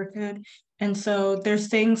computer could. And so there's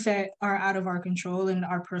things that are out of our control, and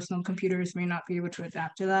our personal computers may not be able to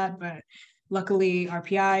adapt to that. But luckily,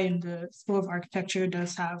 RPI and the School of Architecture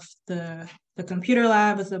does have the computer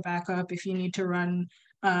lab as a backup if you need to run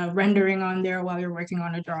rendering on there while you're working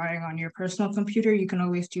on a drawing on your personal computer, you can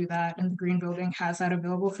always do that, and the Green Building has that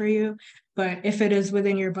available for you. But if it is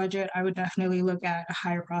within your budget, I would definitely look at a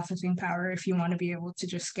higher processing power if you want to be able to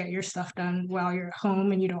just get your stuff done while you're at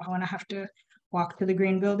home and you don't want to have to walk to the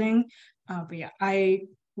Green Building. But yeah, I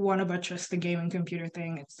want to buttress the gaming computer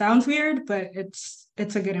thing. It sounds weird, but it's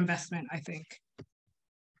a good investment, I think.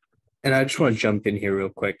 And I just want to jump in here real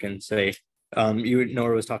quick and say,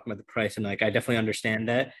 Nora was talking about the price, and like I definitely understand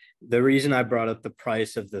that. The reason I brought up the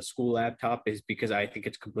price of the school laptop is because I think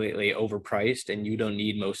it's completely overpriced, and you don't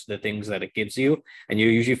need most of the things that it gives you. And you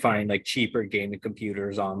usually find like cheaper gaming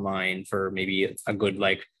computers online for maybe a good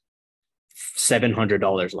like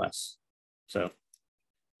 $700 less. So.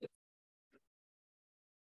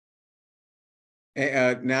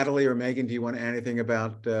 Natalie or Megan, do you want to add anything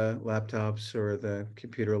about laptops or the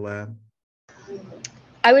computer lab?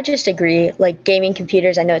 I would just agree, like gaming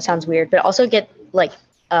computers, I know it sounds weird, but also get like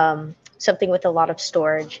something with a lot of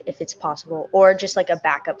storage if it's possible, or just like a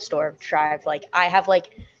backup storage drive. Like I have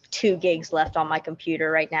like 2 gigs left on my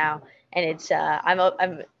computer right now, and it's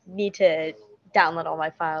I need to download all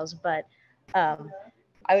my files, but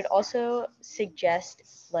I would also suggest,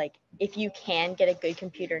 like, if you can get a good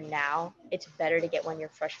computer now, it's better to get one your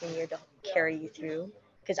freshman year to carry you through.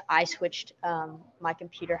 Because I switched my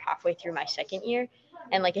computer halfway through my second year,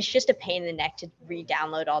 and like it's just a pain in the neck to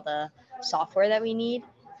re-download all the software that we need.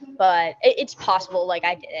 But it's possible. Like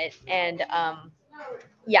I did it, and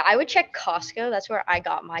yeah, I would check Costco. That's where I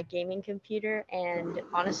got my gaming computer, and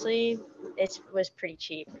honestly, it was pretty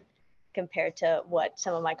cheap compared to what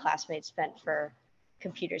some of my classmates spent for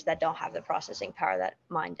computers that don't have the processing power that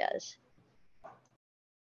mine does.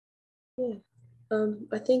 Yeah,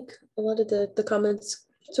 I think a lot of the comments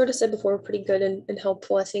sort of said before were pretty good and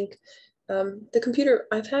helpful. I think the computer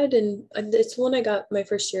I've had, and it's the one I got my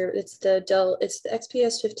first year. It's the Dell, it's the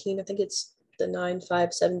XPS 15. I think it's the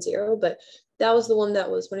 9570, but that was the one that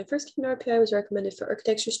was, when I first came to RPI, was recommended for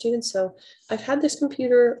architecture students. So I've had this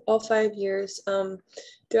computer all 5 years.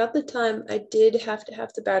 Throughout the time, I did have to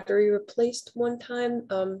have the battery replaced one time,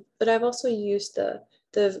 but I've also used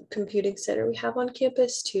the computing center we have on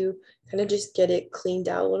campus to kind of just get it cleaned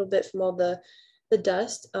out a little bit from all the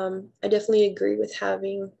dust. I definitely agree with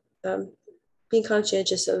having being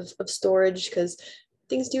conscientious of storage, because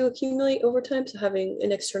things do accumulate over time. So having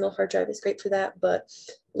an external hard drive is great for that. But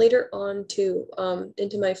later on too,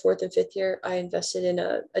 into my 4th and 5th year, I invested in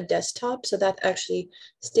a desktop. So that actually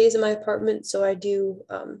stays in my apartment. So I do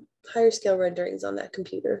higher scale renderings on that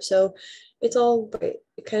computer. So it's all right.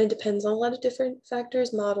 It kind of depends on a lot of different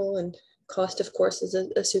factors. Model and cost, of course, is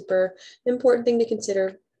a super important thing to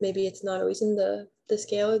consider. Maybe it's not always in the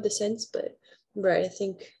scale or the sense, but right, I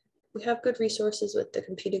think we have good resources with the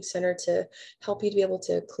computing center to help you to be able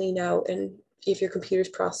to clean out. And if your computer's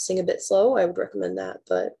processing a bit slow, I would recommend that.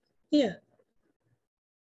 But yeah.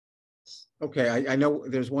 Okay, I know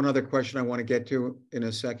there's one other question I want to get to in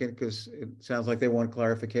a second, because it sounds like they want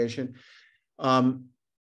clarification.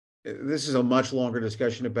 This is a much longer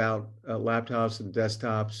discussion about laptops and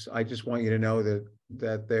desktops. I just want you to know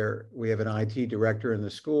that we have an IT director in the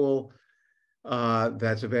school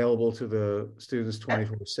that's available to the students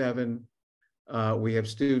 24/7. We have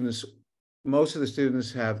students, most of the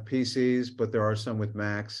students have PCs, but there are some with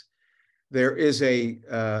Macs. There is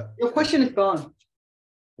Your question is gone.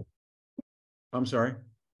 I'm sorry?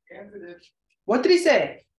 What did he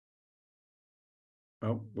say?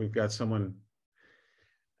 Oh, we've got someone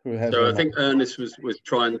who has. So I think Ernest was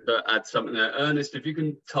trying to add something there. Ernest, if you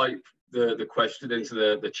can type the question into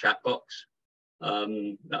the chat box,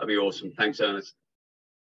 that'd be awesome. Thanks, Ernest.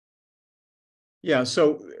 Yeah,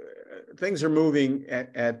 so things are moving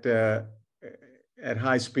at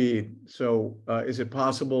high speed. So is it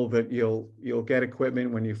possible that you'll get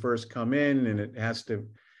equipment when you first come in, and it has to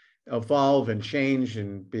evolve and change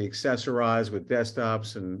and be accessorized with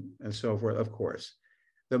desktops and so forth? Of course.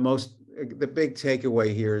 The big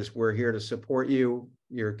takeaway here is we're here to support you.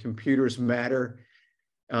 Your computers matter.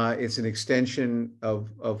 It's an extension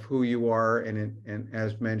of who you are, and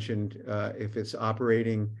as mentioned, if it's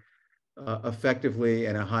operating effectively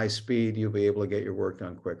and a high speed, you'll be able to get your work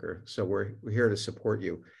done quicker. So we're here to support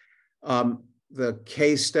you. The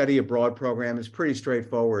case study abroad program is pretty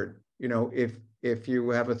straightforward. You know, if you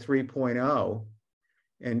have a 3.0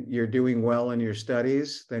 and you're doing well in your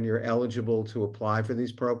studies, then you're eligible to apply for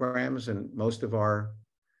these programs. And most of our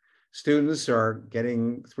students are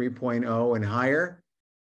getting 3.0 and higher.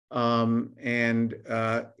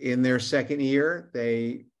 In their second year,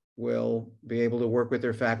 they will be able to work with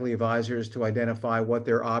their faculty advisors to identify what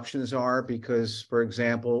their options are, because, for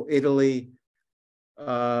example, Italy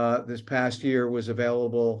this past year was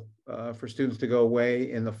available for students to go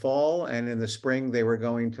away in the fall, and in the spring they were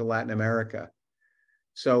going to Latin America.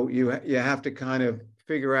 So you have to kind of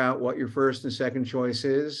figure out what your first and second choice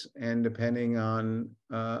is, and depending on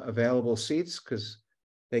available seats, because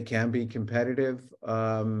they can be competitive.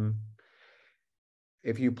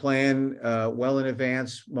 If you plan well in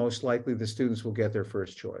advance, most likely the students will get their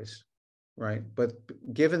first choice, right? But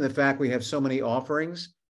given the fact we have so many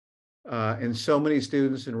offerings and so many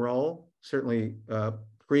students enroll, certainly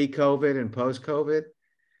pre-COVID and post-COVID,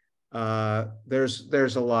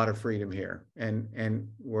 there's a lot of freedom here. And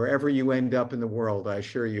wherever you end up in the world, I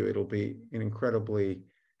assure you, it'll be an incredibly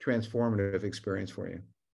transformative experience for you.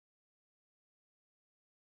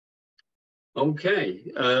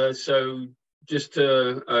 Okay, so just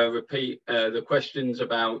to repeat the questions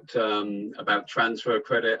about transfer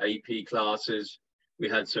credit, AP classes. We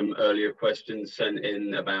had some earlier questions sent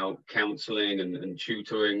in about counseling and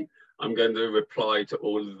tutoring. I'm going to reply to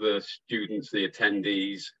all of the students, the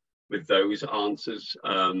attendees, with those answers.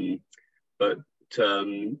 And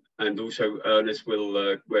also Ernest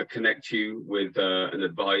will connect you with an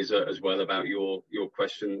advisor as well about your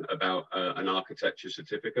question about an architecture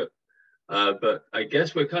certificate. But I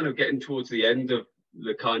guess we're kind of getting towards the end of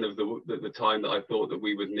the kind of the time that I thought that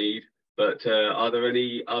we would need. But are there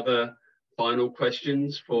any other final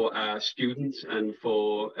questions for our students and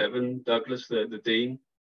for Evan Douglas, the Dean?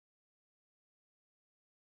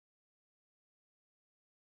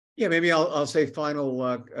 Yeah, maybe I'll say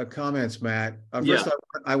final comments, Matt. First,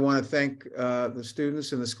 I want to thank the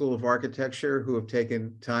students in the School of Architecture who have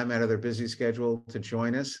taken time out of their busy schedule to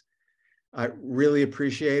join us. I really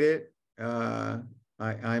appreciate it.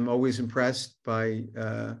 I'm always impressed by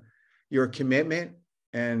your commitment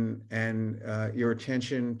and your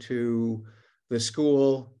attention to the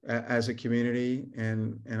school as a community,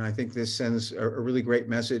 and I think this sends a really great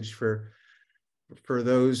message for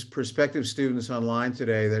those prospective students online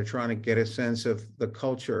today that are trying to get a sense of the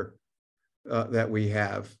culture that we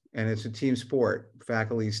have. And it's a team sport,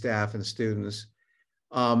 faculty, staff, and students.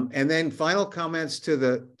 And then final comments to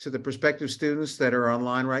the prospective students that are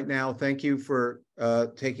online right now. Thank you for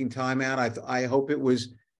taking time out. I hope it was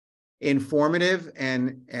informative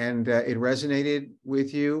and it resonated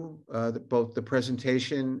with you, both the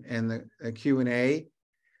presentation and the Q&A.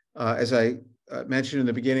 As I mentioned in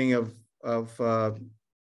the beginning of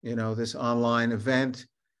this online event,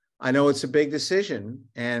 I know it's a big decision,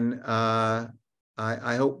 and I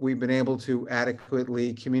hope we've been able to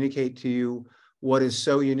adequately communicate to you what is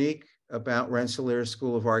so unique about Rensselaer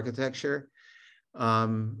School of Architecture,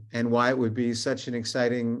 and why it would be such an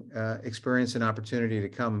exciting experience and opportunity to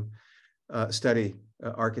come study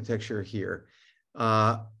architecture here.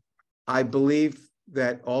 I believe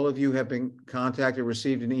that all of you have been contacted,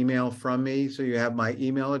 received an email from me, so you have my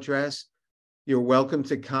email address. You're welcome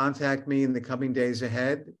to contact me in the coming days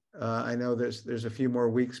ahead. I know there's a few more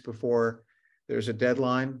weeks before there's a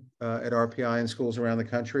deadline at RPI and schools around the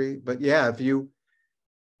country. But yeah, if you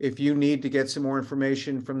need to get some more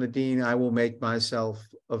information from the dean, I will make myself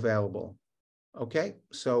available. Okay,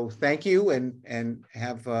 so thank you, and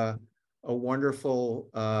have a wonderful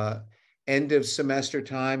end of semester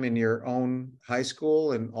time in your own high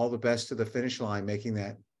school, and all the best to the finish line making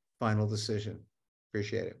that final decision.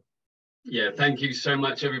 Appreciate it. Yeah, thank you so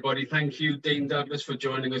much, everybody. Thank you, Dean Douglas, for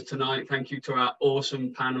joining us tonight. Thank you to our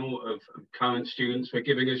awesome panel of current students for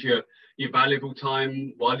giving us your valuable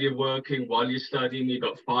time while you're working, while you're studying. You've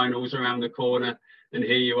got finals around the corner, and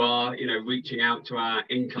here you are, reaching out to our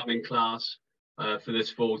incoming class for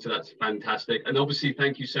this fall. So that's fantastic. And obviously,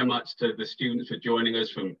 thank you so much to the students for joining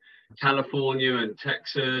us from California and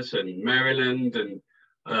Texas and Maryland and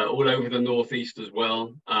all over the Northeast as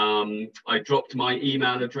well. I dropped my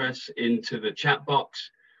email address into the chat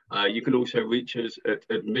box. You can also reach us at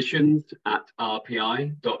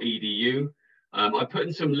admissions@rpi.edu. I put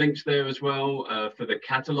in some links there as well for the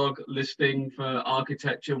catalog listing for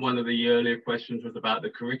architecture. One of the earlier questions was about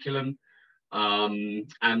the curriculum.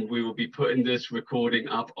 And we will be putting this recording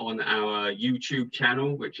up on our YouTube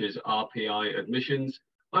channel, which is RPI Admissions.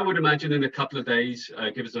 I would imagine in a couple of days,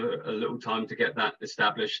 give us a little time to get that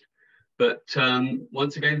established. But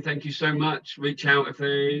once again, thank you so much. Reach out if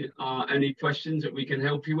there are any questions that we can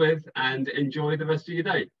help you with, and enjoy the rest of your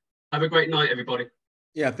day. Have a great night, everybody.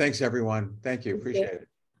 Yeah, thanks, everyone. Thank you. Appreciate it.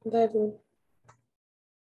 Bye, everyone.